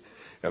 see?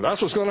 And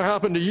that's what's going to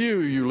happen to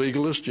you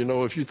legalist,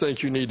 if you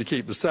think you need to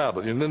keep the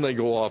Sabbath. And then they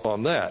go off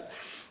on that.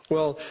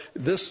 Well,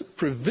 this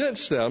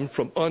prevents them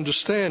from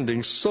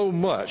understanding so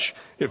much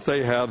if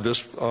they have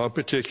this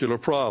particular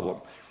problem.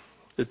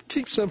 It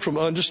keeps them from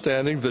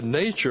understanding the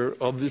nature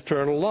of the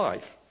eternal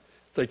life.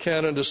 They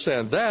can't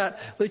understand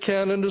that. They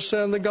can't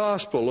understand the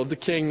gospel of the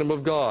kingdom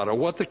of God or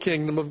what the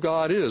kingdom of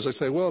God is. They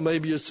say, well,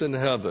 maybe it's in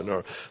heaven,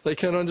 or they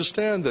can't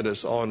understand that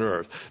it's on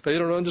earth. They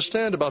don't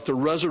understand about the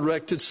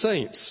resurrected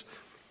saints.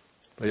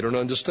 They don't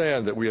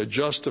understand that we are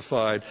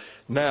justified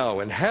now,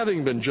 and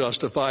having been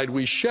justified,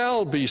 we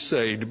shall be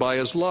saved by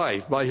His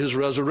life, by His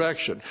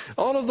resurrection.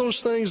 All of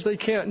those things they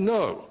can't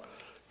know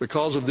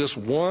because of this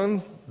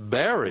one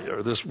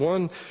barrier, this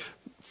one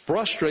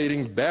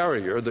frustrating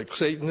barrier that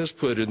Satan has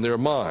put in their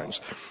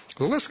minds.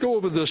 So let's go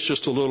over this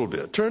just a little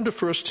bit. Turn to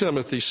 1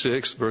 Timothy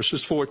 6,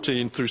 verses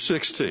 14 through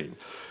 16.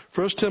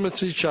 1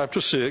 Timothy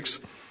chapter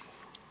 6,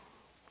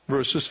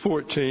 verses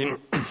 14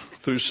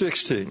 through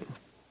 16.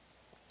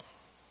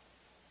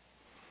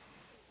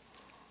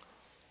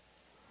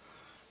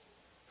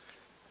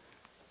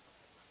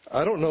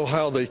 I don't know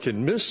how they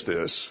can miss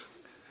this,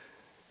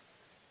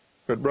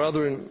 but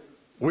brethren,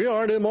 we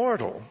aren't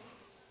immortal.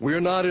 We're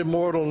not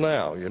immortal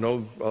now.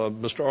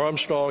 Mr.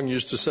 Armstrong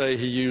used to say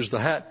he used the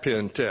hat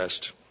pin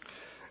test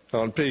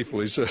on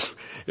people. He says,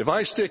 if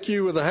I stick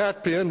you with a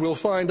hat pin, we'll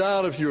find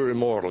out if you're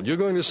immortal. You're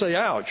going to say,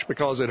 ouch,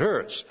 because it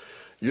hurts.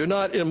 You're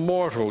not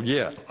immortal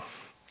yet.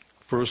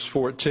 Verse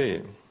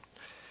 14,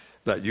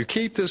 that you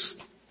keep this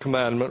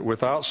commandment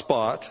without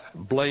spot,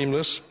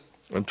 blameless,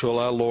 until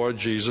our Lord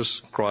Jesus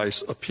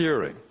Christ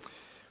appearing,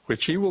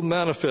 which he will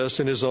manifest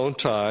in his own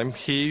time,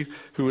 he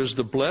who is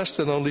the blessed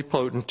and only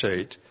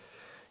potentate,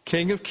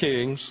 King of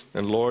kings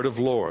and Lord of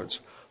lords,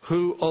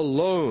 who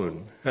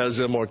alone has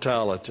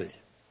immortality.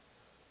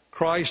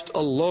 Christ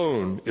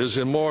alone is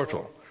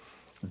immortal,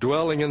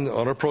 dwelling in the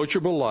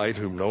unapproachable light,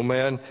 whom no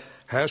man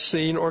has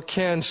seen or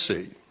can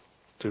see,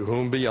 to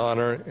whom be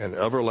honor and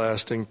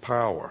everlasting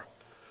power.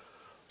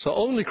 So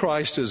only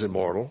Christ is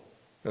immortal,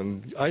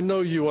 and I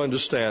know you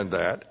understand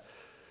that,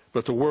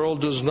 but the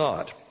world does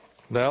not.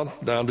 Now,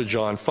 down to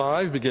John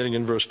 5, beginning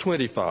in verse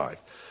 25.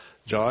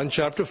 John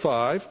chapter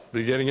 5,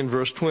 beginning in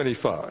verse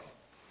 25.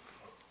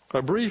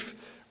 A brief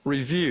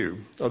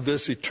review of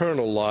this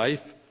eternal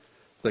life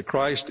that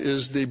Christ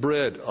is the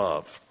bread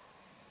of.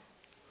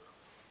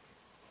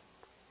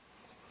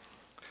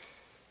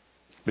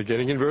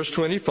 Beginning in verse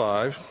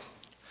 25,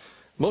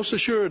 most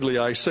assuredly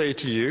I say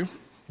to you,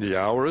 the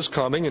hour is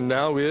coming, and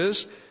now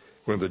is,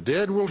 when the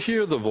dead will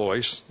hear the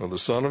voice of the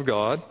Son of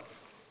God,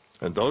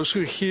 and those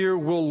who hear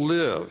will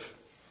live.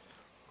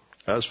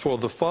 As for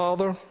the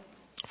Father,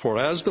 for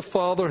as the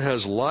Father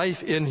has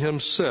life in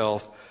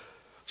himself,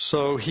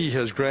 so he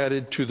has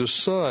granted to the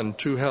Son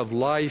to have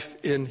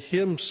life in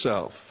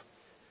himself.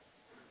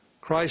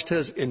 Christ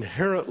has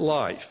inherent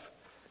life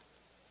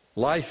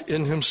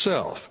in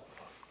himself,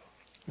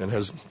 and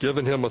has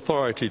given him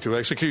authority to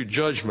execute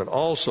judgment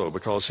also,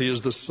 because he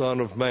is the Son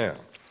of Man.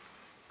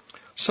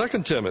 2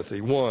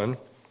 Timothy 1,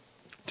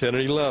 10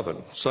 and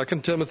 11. 2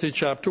 Timothy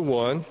chapter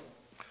 1,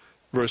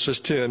 verses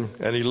 10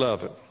 and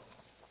 11.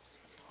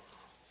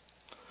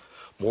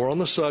 More on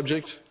the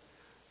subject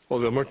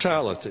of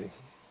immortality.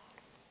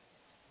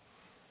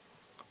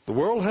 The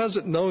world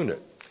hasn't known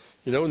it.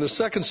 You know, in the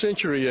 2nd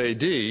century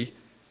A.D.,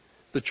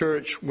 the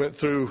church went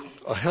through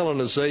a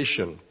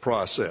Hellenization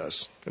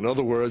process. In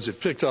other words, it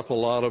picked up a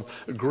lot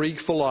of Greek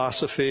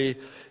philosophy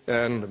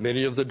and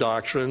many of the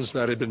doctrines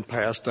that had been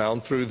passed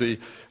down through the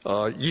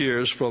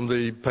years from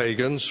the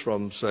pagans,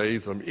 from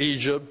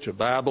Egypt to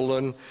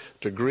Babylon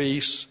to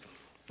Greece,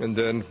 and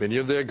then many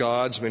of their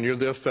gods, many of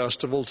their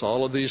festivals,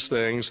 all of these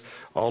things,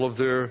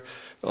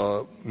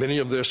 many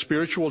of their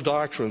spiritual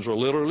doctrines were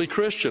literally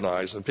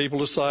Christianized. And people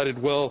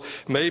decided, well,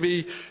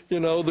 maybe,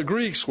 the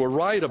Greeks were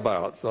right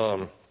about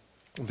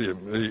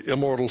the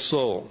immortal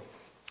soul.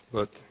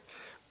 But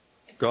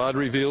God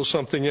reveals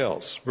something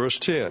else. Verse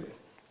 10.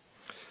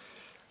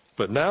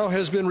 But now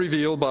has been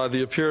revealed by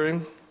the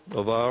appearing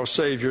of our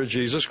Savior,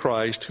 Jesus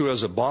Christ, who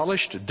has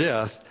abolished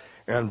death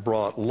and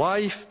brought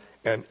life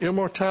and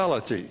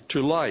immortality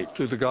to light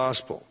through the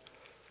gospel.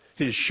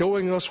 He's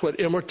showing us what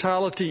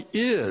immortality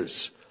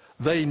is.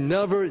 They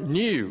never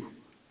knew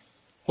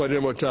what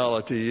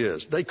immortality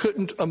is. They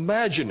couldn't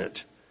imagine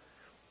it.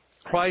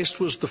 Christ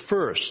was the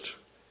first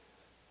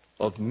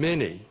of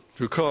many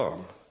to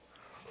come.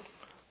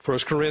 1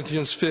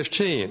 Corinthians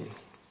 15,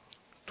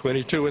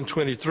 22 and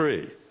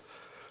 23.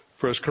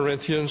 1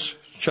 Corinthians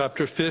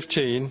chapter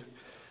 15,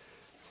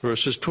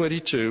 verses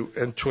 22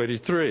 and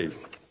 23.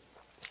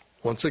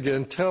 Once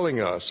again telling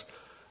us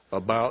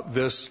about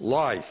this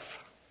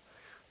life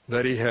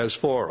that he has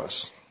for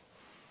us.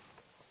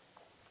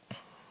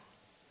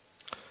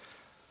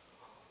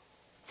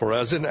 For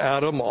as in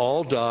Adam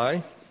all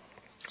die,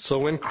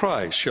 so in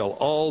Christ shall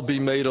all be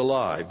made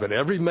alive, but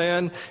every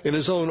man in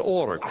his own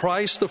order.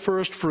 Christ the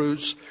first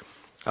fruits,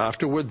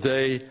 afterward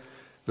they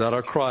that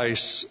are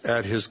Christ's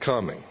at his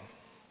coming.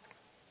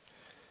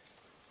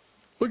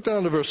 Look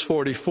down to verse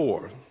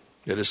 44.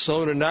 It is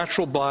sown a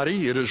natural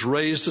body, it is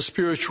raised a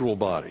spiritual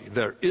body.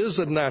 There is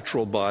a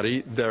natural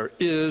body, there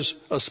is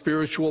a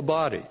spiritual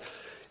body.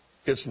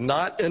 It's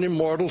not an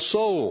immortal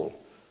soul.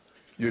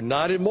 You're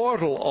not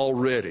immortal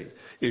already.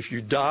 If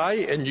you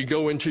die and you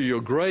go into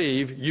your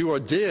grave, you are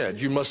dead.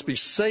 You must be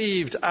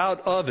saved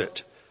out of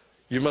it.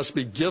 You must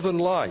be given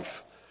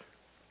life.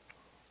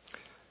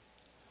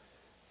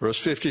 Verse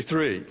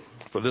 53,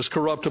 for this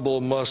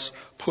corruptible must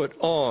put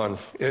on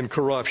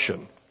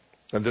incorruption,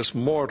 and this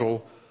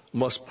mortal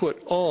must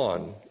put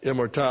on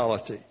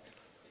immortality.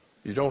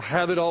 You don't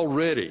have it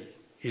already.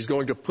 He's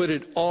going to put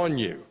it on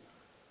you.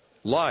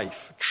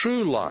 Life,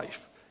 true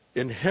life,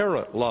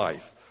 inherent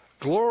life,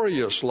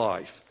 glorious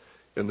life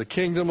in the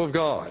kingdom of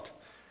God.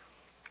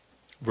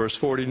 Verse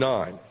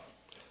 49,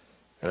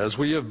 as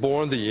we have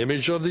borne the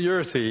image of the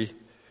earthy,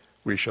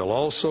 we shall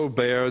also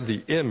bear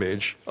the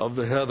image of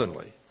the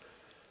heavenly.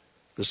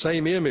 The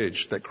same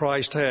image that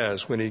Christ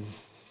has when he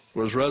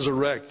was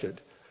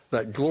resurrected,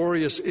 that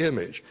glorious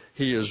image.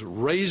 He is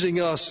raising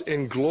us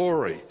in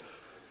glory,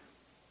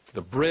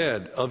 the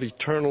bread of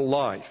eternal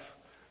life.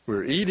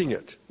 We're eating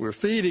it. We're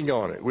feeding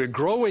on it. We're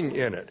growing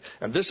in it.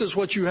 And this is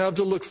what you have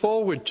to look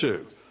forward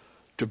to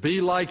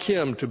be like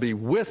him, to be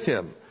with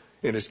him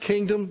in his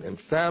kingdom and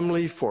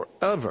family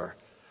forever,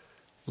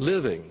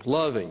 living,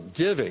 loving,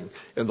 giving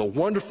in the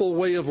wonderful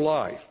way of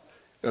life,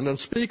 an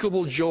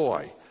unspeakable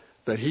joy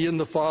that he and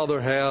the Father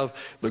have,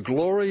 the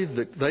glory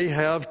that they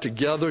have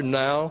together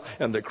now,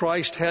 and that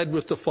Christ had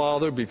with the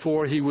Father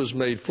before he was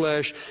made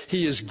flesh,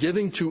 he is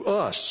giving to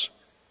us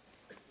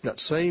that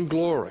same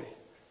glory.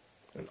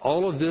 And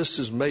all of this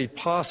is made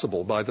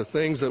possible by the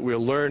things that we're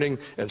learning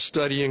and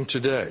studying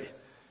today.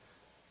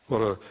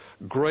 What a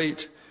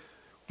great,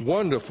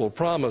 wonderful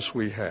promise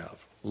we have.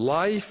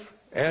 Life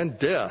and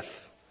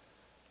death.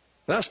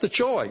 That's the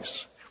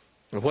choice.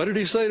 And what did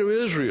he say to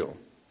Israel?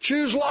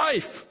 Choose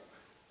life.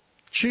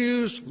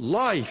 Choose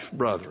life,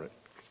 brethren.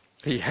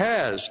 He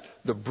has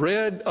the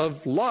bread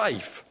of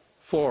life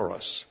for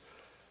us.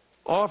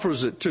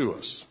 Offers it to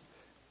us.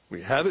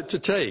 We have it to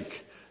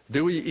take.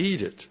 Do we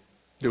eat it?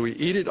 Do we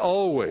eat it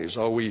always?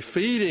 Are we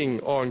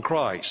feeding on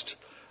Christ,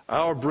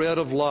 our bread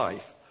of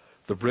life,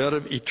 the bread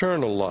of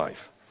eternal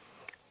life?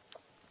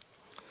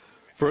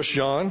 1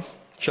 John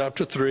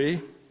chapter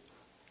 3,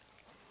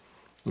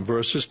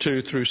 verses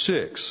 2 through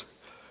 6.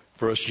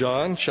 1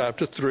 John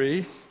chapter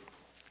 3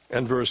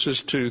 and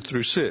verses 2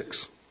 through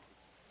 6.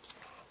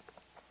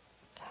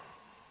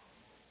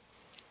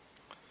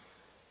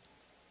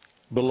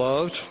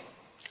 Beloved,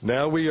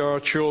 now we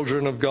are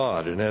children of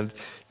God, and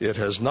it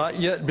has not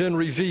yet been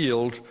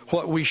revealed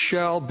what we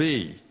shall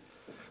be.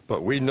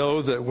 But we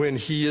know that when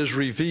he is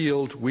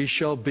revealed, we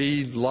shall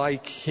be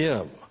like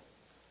him.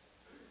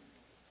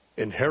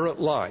 Inherent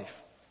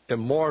life,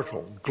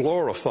 immortal,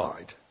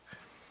 glorified.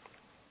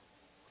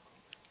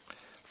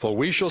 For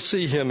we shall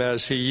see him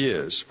as he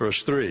is.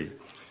 Verse 3.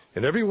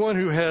 And everyone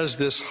who has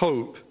this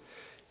hope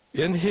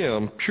in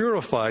him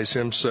purifies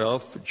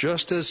himself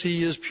just as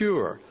he is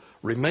pure,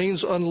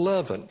 remains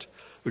unleavened.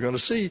 We're going to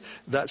see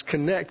that's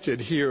connected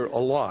here a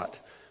lot.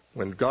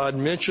 When God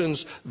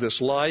mentions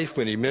this life,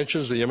 when he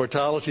mentions the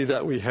immortality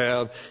that we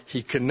have,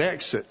 he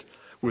connects it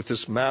with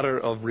this matter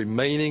of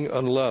remaining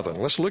unleavened.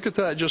 Let's look at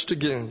that just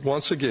again,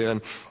 once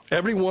again.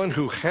 Everyone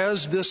who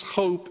has this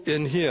hope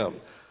in him,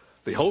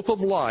 the hope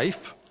of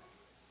life,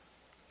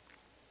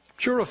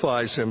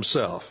 purifies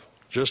himself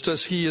just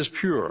as he is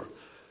pure.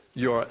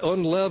 You are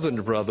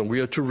unleavened, brethren. We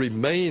are to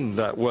remain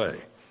that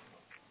way.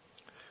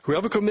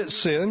 Whoever commits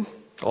sin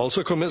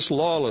also commits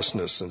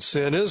lawlessness, and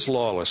sin is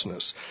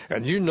lawlessness.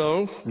 And you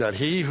know that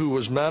he who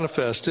was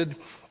manifested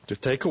to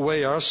take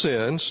away our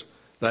sins,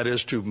 that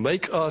is to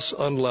make us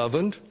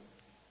unleavened,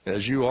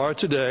 as you are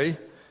today,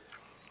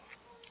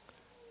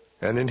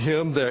 and in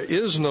him there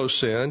is no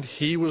sin.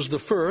 He was the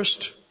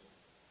first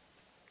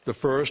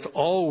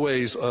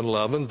always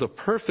unleavened, the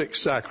perfect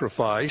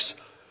sacrifice,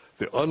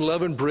 the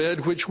unleavened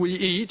bread which we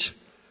eat,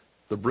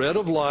 the bread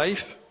of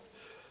life.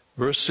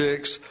 Verse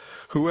 6,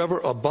 whoever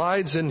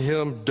abides in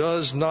him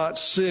does not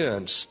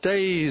sin,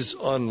 stays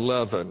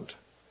unleavened.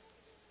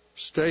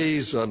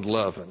 Stays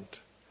unleavened.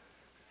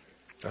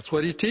 That's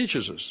what he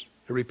teaches us.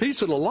 He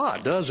repeats it a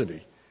lot, doesn't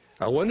he?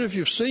 I wonder if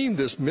you've seen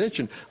this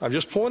mentioned. I'm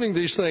just pointing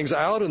these things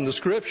out in the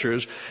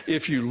scriptures.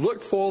 If you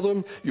look for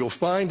them, you'll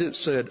find it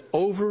said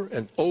over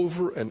and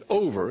over and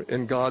over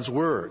in God's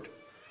word,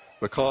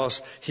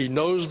 because he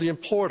knows the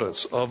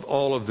importance of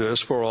all of this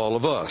for all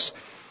of us.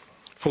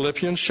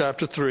 Philippians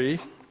chapter 3,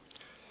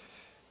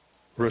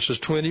 verses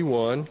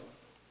 21.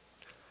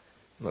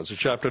 That's a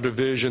chapter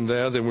division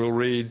there. Then we'll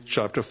read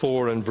chapter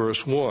 4 and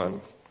verse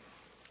 1.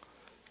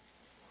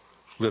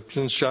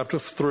 Philippians chapter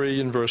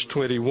 3 and verse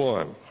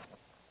 21.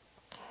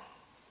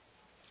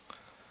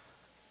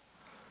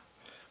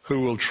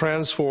 Who will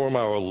transform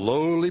our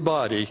lowly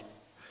body,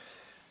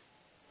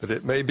 that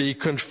it may be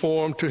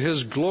conformed to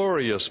his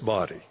glorious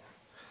body,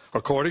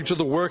 according to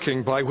the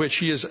working by which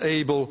he is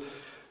able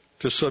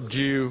to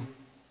subdue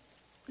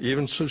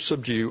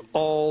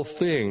all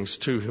things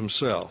to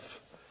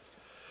himself.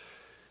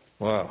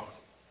 Wow,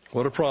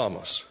 what a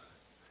promise.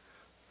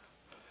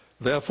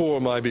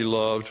 Therefore, my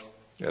beloved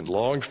and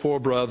longed for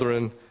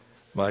brethren,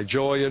 my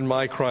joy and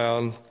my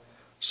crown,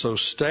 so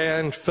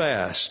stand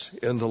fast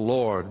in the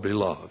Lord,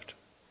 beloved.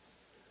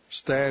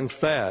 Stand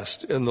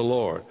fast in the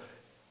Lord.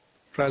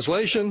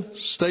 Translation,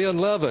 stay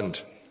unleavened.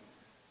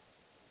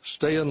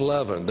 Stay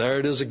unleavened. There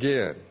it is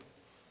again.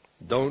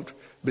 Don't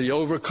be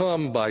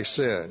overcome by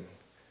sin.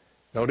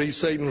 Don't eat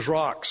Satan's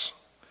rocks.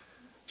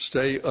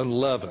 Stay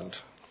unleavened.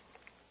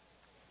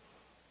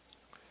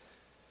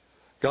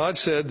 God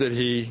said that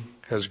he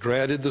has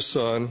granted the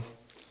Son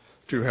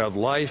to have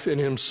life in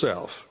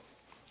himself.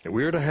 And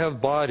we are to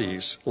have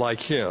bodies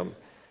like him,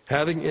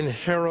 having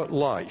inherent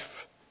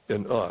life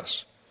in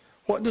us.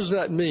 What does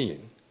that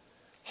mean?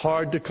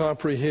 Hard to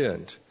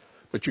comprehend.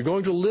 But you're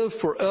going to live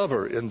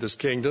forever in this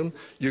kingdom.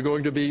 You're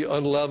going to be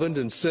unleavened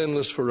and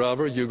sinless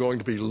forever. You're going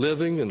to be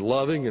living and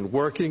loving and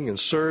working and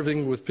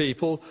serving with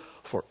people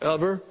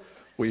forever.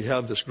 We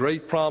have this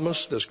great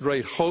promise, this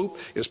great hope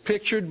is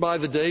pictured by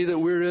the day that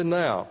we're in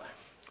now.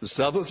 The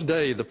seventh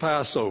day, the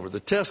Passover, the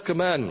 10th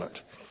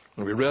commandment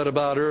that we read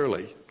about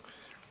early.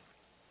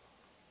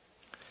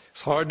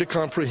 It's hard to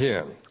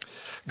comprehend.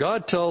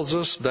 God tells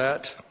us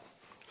that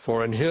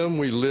for in him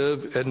we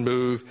live and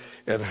move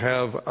and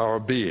have our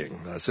being.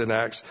 That's in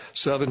Acts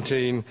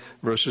 17,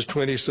 verses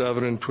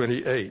 27 and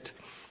 28.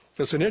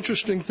 It's an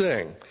interesting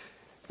thing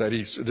that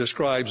he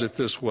describes it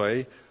this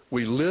way.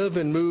 We live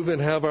and move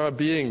and have our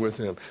being with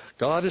him.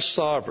 God is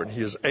sovereign.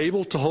 He is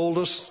able to hold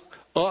us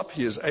up.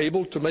 He is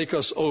able to make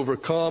us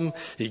overcome.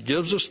 He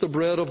gives us the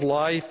bread of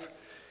life.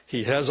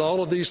 He has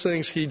all of these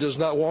things. He does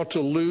not want to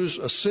lose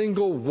a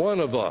single one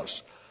of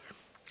us.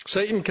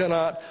 Satan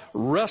cannot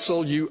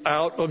wrestle you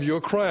out of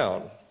your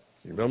crown.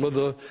 You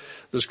remember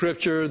the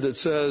scripture that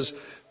says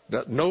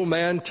that no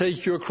man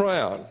take your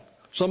crown.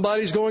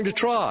 Somebody's going to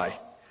try.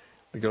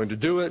 They're going to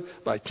do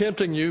it by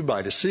tempting you,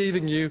 by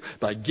deceiving you,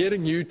 by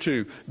getting you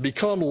to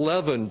become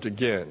leavened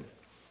again,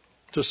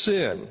 to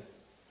sin,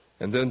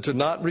 and then to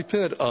not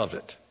repent of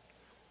it,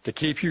 to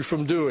keep you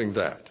from doing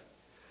that.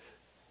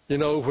 You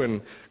know,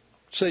 when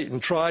Satan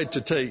tried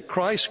to take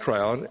Christ's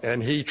crown,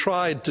 and he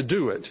tried to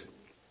do it,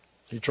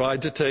 he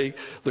tried to take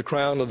the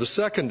crown of the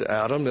second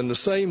Adam in the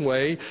same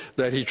way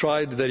that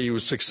he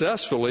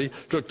successfully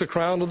took the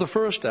crown of the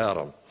first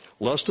Adam.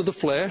 Lust of the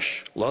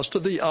flesh, lust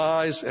of the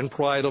eyes, and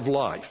pride of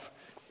life.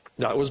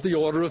 That was the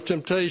order of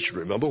temptation.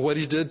 Remember what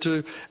he did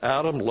to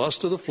Adam?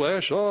 Lust of the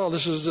flesh. Oh,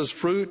 this is this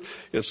fruit.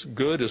 It's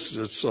good.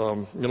 It's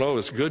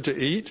good to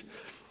eat.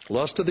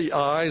 Lust of the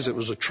eyes. It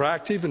was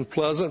attractive and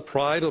pleasant.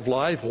 Pride of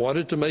life.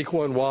 Wanted to make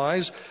one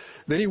wise.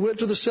 Then he went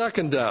to the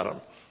second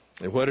Adam.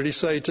 And what did he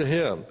say to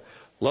him?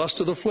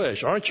 Lust of the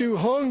flesh. Aren't you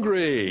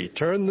hungry?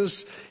 Turn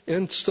this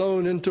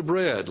stone into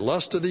bread.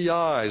 Lust of the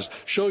eyes.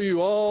 Show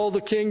you all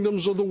the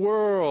kingdoms of the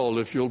world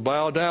if you'll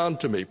bow down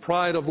to me.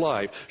 Pride of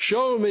life.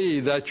 Show me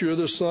that you're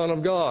the Son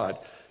of God.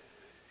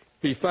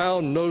 He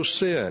found no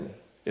sin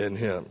in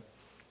him.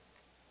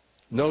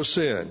 No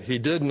sin. He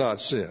did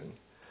not sin.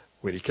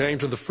 When he came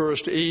to the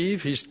first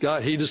Eve,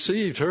 he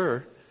deceived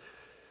her.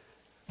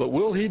 But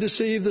will he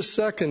deceive the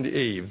second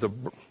Eve,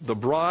 the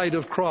bride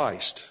of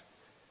Christ?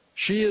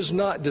 She is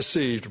not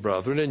deceived,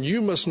 brethren, and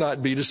you must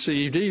not be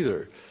deceived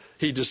either.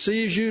 He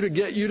deceives you to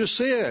get you to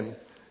sin,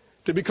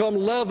 to become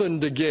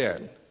leavened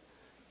again.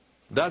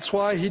 That's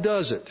why he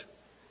does it.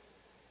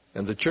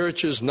 And the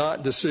church is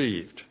not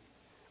deceived.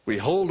 We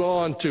hold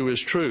on to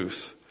his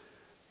truth.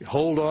 We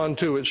hold on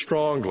to it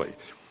strongly.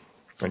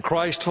 And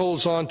Christ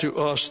holds on to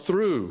us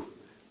through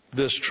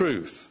this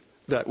truth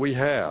that we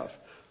have.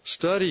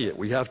 Study it.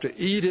 We have to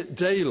eat it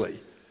daily.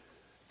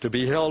 To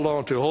be held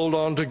on, to hold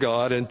on to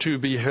God, and to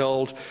be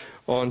held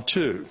on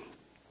to.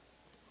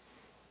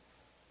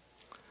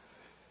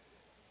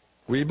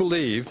 We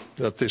believe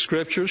that the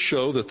scriptures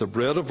show that the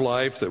bread of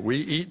life that we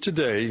eat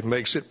today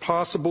makes it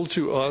possible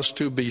to us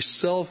to be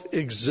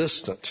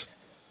self-existent.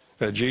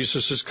 That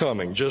Jesus is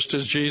coming, just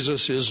as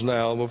Jesus is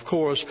now, of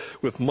course,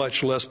 with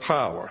much less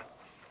power.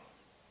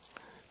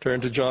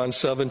 Turn to John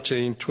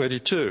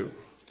 17:22.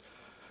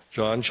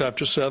 John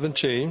chapter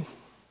 17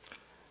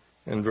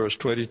 and verse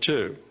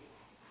 22.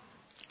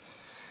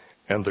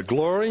 And the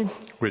glory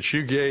which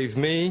you gave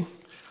me,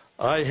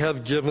 I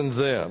have given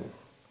them,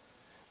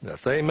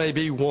 that they may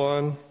be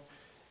one,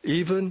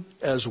 even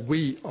as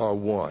we are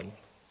one.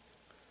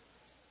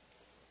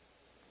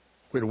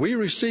 When we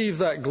receive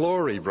that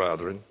glory,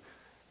 brethren,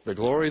 the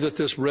glory that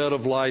this bread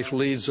of life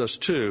leads us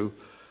to,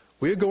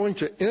 we are going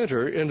to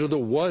enter into the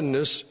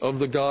oneness of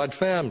the God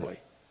family.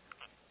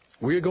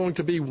 We are going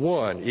to be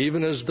one,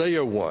 even as they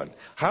are one.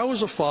 How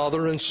is a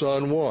father and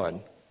son one?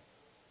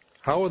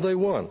 How are they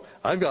one?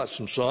 I've got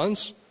some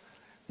sons.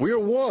 We are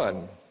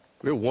one.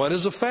 We're one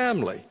as a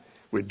family.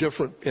 We're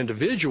different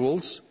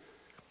individuals,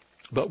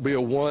 but we are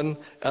one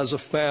as a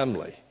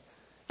family.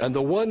 And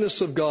the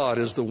oneness of God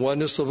is the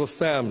oneness of a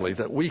family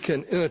that we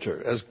can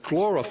enter as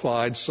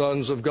glorified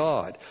sons of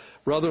God.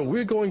 Brethren,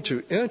 we're going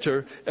to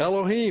enter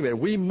Elohim,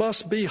 and we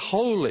must be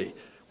holy.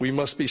 We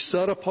must be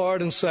set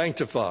apart and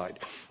sanctified.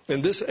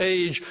 In this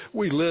age,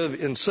 we live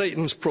in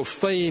Satan's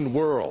profane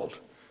world.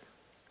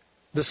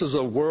 This is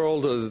a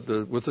world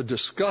with a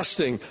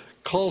disgusting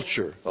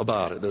culture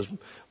about it. There's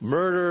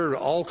murder,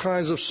 all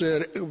kinds of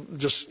sin.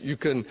 You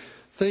can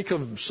think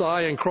of,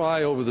 sigh and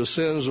cry over the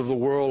sins of the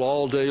world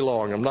all day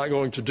long. I'm not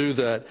going to do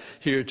that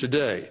here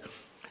today.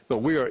 But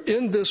we are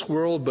in this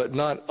world, but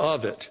not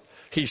of it.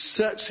 He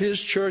sets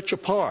his church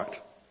apart.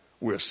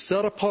 We're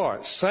set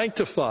apart,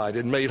 sanctified,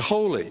 and made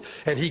holy.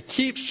 And he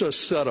keeps us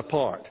set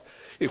apart.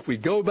 If we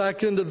go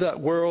back into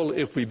that world,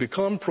 if we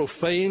become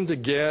profaned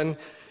again,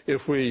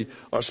 if we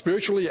are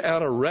spiritually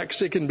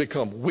anorexic and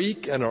become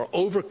weak and are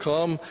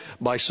overcome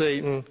by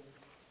Satan,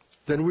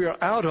 then we are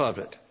out of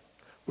it.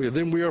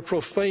 Then we are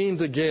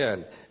profaned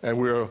again, and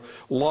we are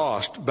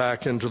lost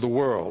back into the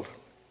world.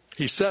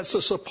 He sets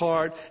us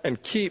apart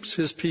and keeps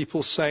his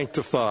people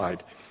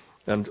sanctified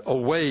and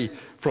away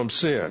from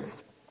sin.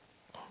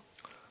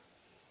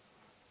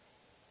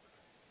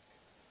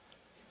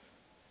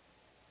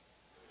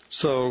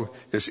 So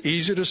it's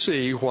easy to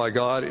see why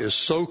God is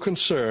so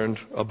concerned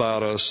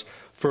about us,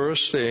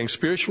 first, staying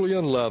spiritually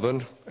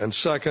unleavened, and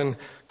second,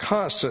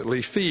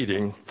 constantly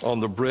feeding on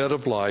the bread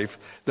of life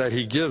that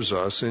he gives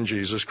us in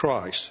Jesus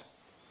Christ.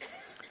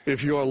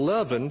 If you are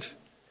leavened,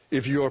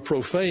 if you are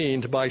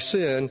profaned by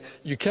sin,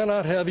 you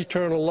cannot have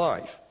eternal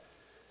life.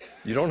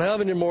 You don't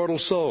have an immortal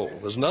soul.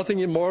 There's nothing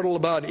immortal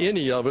about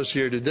any of us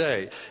here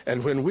today.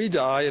 And when we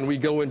die and we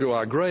go into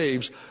our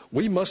graves,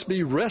 we must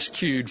be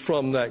rescued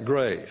from that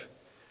grave.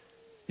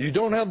 You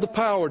don't have the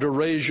power to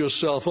raise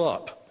yourself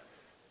up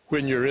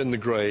when you're in the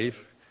grave.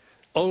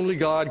 Only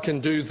God can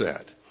do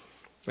that.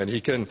 And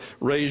he can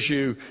raise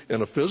you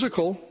in a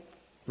physical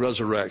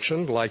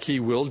resurrection like he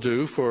will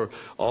do for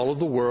all of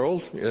the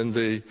world in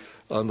the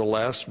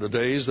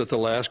days that the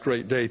last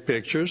great day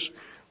pictures.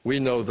 We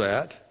know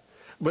that.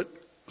 But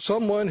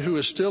someone who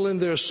is still in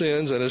their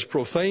sins and is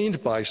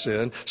profaned by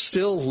sin,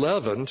 still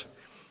leavened,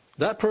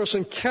 that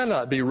person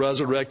cannot be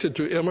resurrected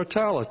to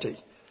immortality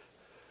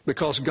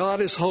because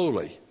God is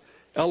holy.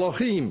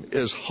 Elohim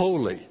is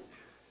holy.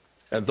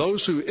 And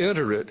those who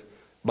enter it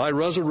by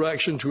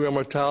resurrection to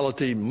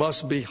immortality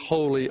must be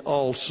holy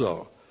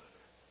also.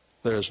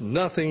 There's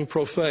nothing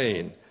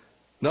profane,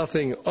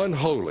 nothing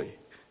unholy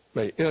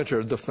may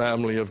enter the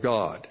family of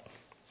God.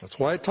 That's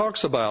why it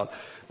talks about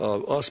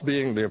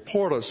the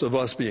importance of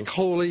us being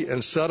holy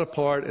and set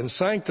apart and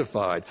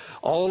sanctified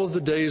all of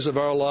the days of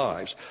our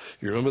lives.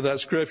 You remember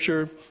that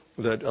scripture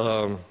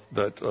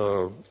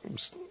that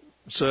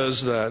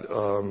says that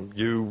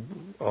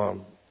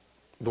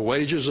the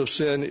wages of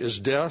sin is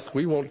death?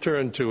 We won't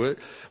turn to it,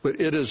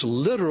 but it is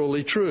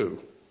literally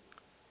true.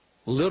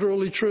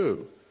 Literally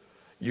true.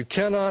 You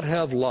cannot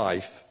have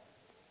life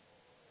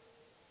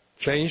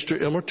changed to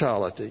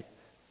immortality,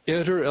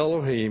 enter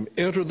Elohim,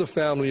 enter the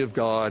family of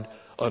God,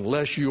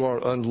 unless you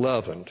are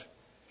unleavened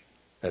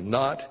and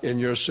not in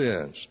your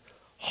sins.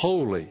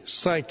 Holy,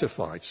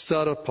 sanctified,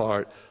 set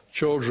apart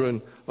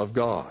children of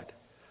God.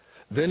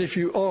 Then if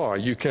you are,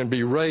 you can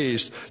be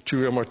raised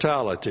to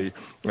immortality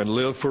and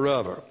live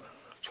forever.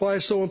 That's why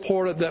it's so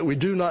important that we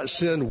do not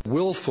sin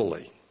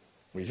willfully.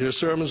 We hear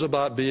sermons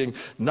about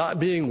not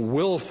being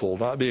willful,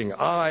 not being,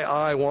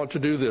 I want to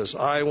do this,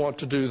 I want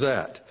to do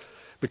that.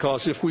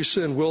 Because if we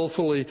sin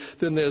willfully,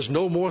 then there's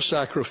no more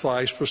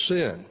sacrifice for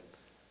sin.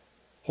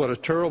 What a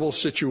terrible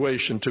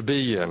situation to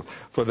be in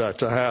for that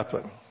to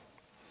happen.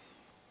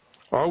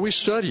 Are we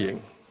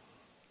studying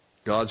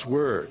God's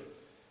Word?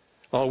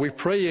 Are we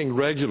praying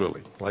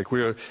regularly, like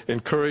we are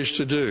encouraged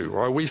to do?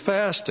 Are we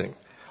fasting?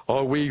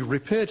 Are we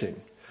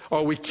repenting?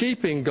 Are we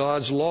keeping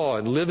God's law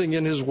and living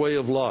in His way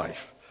of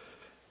life?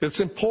 It's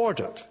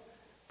important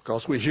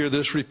because we hear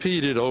this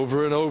repeated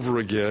over and over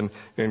again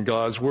in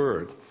God's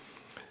Word.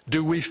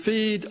 Do we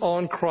feed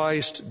on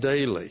Christ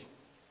daily?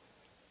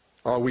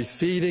 Are we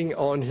feeding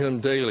on Him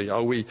daily?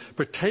 Are we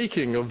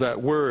partaking of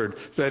that Word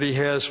that He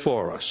has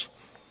for us?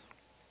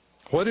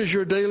 What is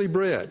your daily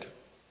bread?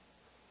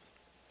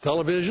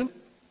 Television?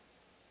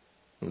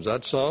 Is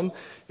that some?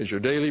 Is your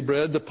daily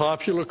bread the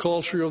popular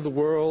culture of the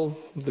world,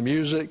 the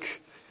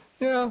music?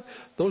 Yeah,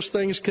 those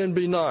things can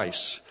be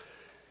nice.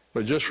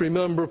 But just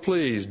remember,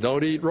 please,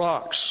 don't eat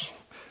rocks.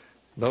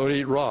 Don't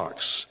eat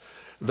rocks.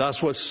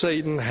 That's what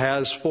Satan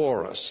has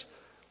for us.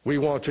 We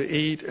want to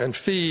eat and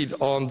feed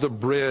on the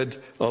bread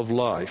of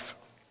life.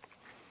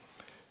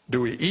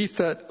 Do we eat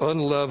that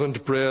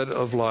unleavened bread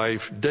of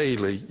life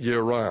daily,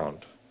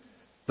 year-round?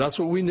 That's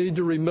what we need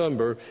to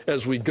remember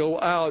as we go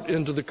out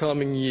into the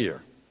coming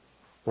year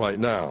right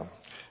now,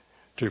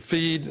 to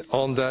feed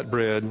on that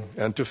bread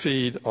and to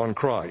feed on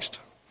Christ.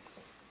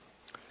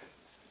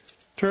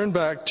 Turn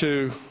back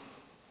to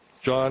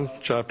John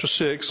chapter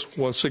 6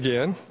 once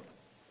again.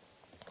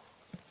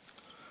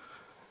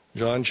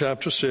 John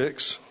chapter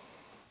 6.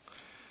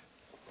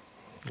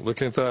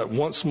 Looking at that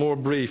once more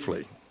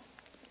briefly.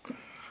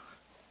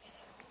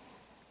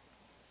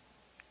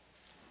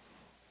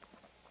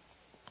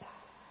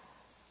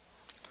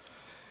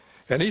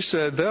 And he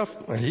said,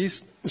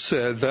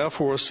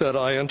 therefore said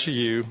I unto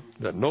you,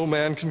 that no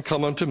man can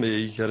come unto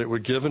me, yet it were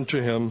given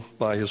to him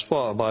by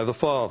the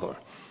Father.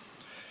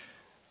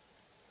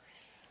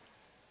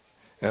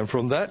 And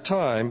from that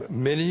time,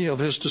 many of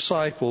his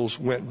disciples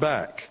went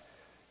back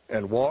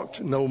and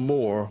walked no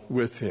more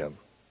with him.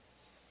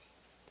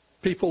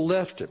 People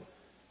left him.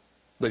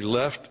 They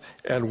left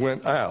and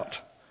went out.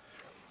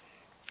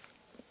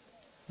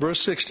 Verse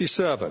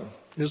 67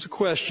 is a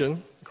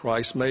question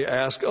Christ may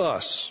ask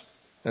us,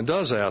 and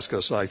does ask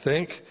us, I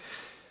think.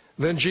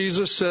 Then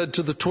Jesus said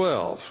to the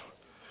 12,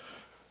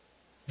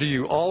 do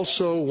you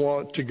also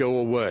want to go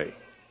away?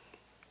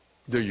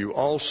 Do you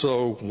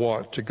also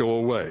want to go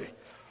away?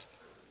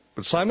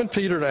 But Simon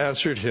Peter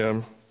answered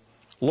him,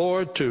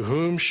 Lord, to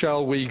whom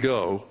shall we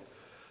go?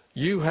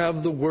 You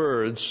have the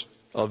words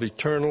of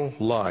eternal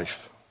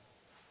life,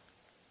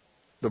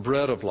 the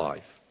bread of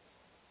life,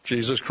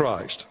 Jesus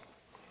Christ.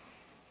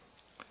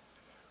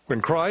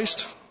 When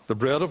Christ, the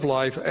bread of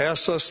life,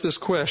 asks us this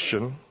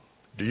question,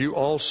 do you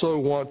also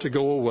want to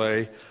go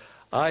away?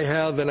 I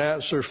have an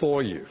answer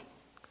for you.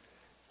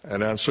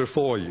 An answer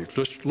for you.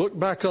 Just look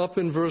back up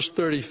in verse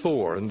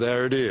 34, and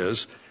there it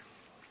is.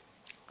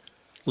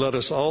 Let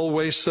us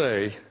always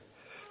say,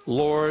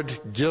 Lord,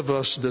 give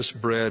us this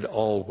bread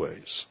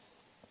always.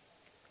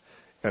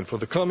 And for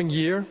the coming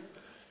year,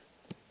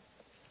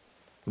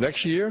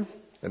 next year,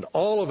 and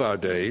all of our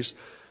days,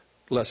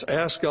 let's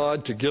ask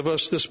God to give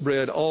us this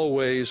bread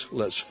always.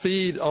 Let's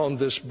feed on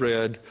this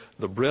bread,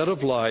 the bread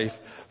of life.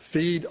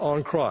 Feed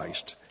on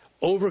Christ.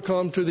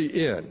 Overcome to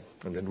the end.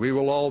 And then we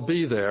will all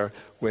be there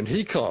when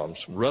He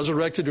comes,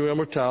 resurrected to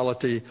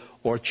immortality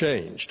or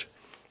changed.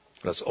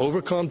 Let's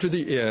overcome to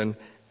the end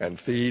and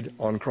feed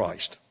on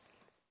Christ.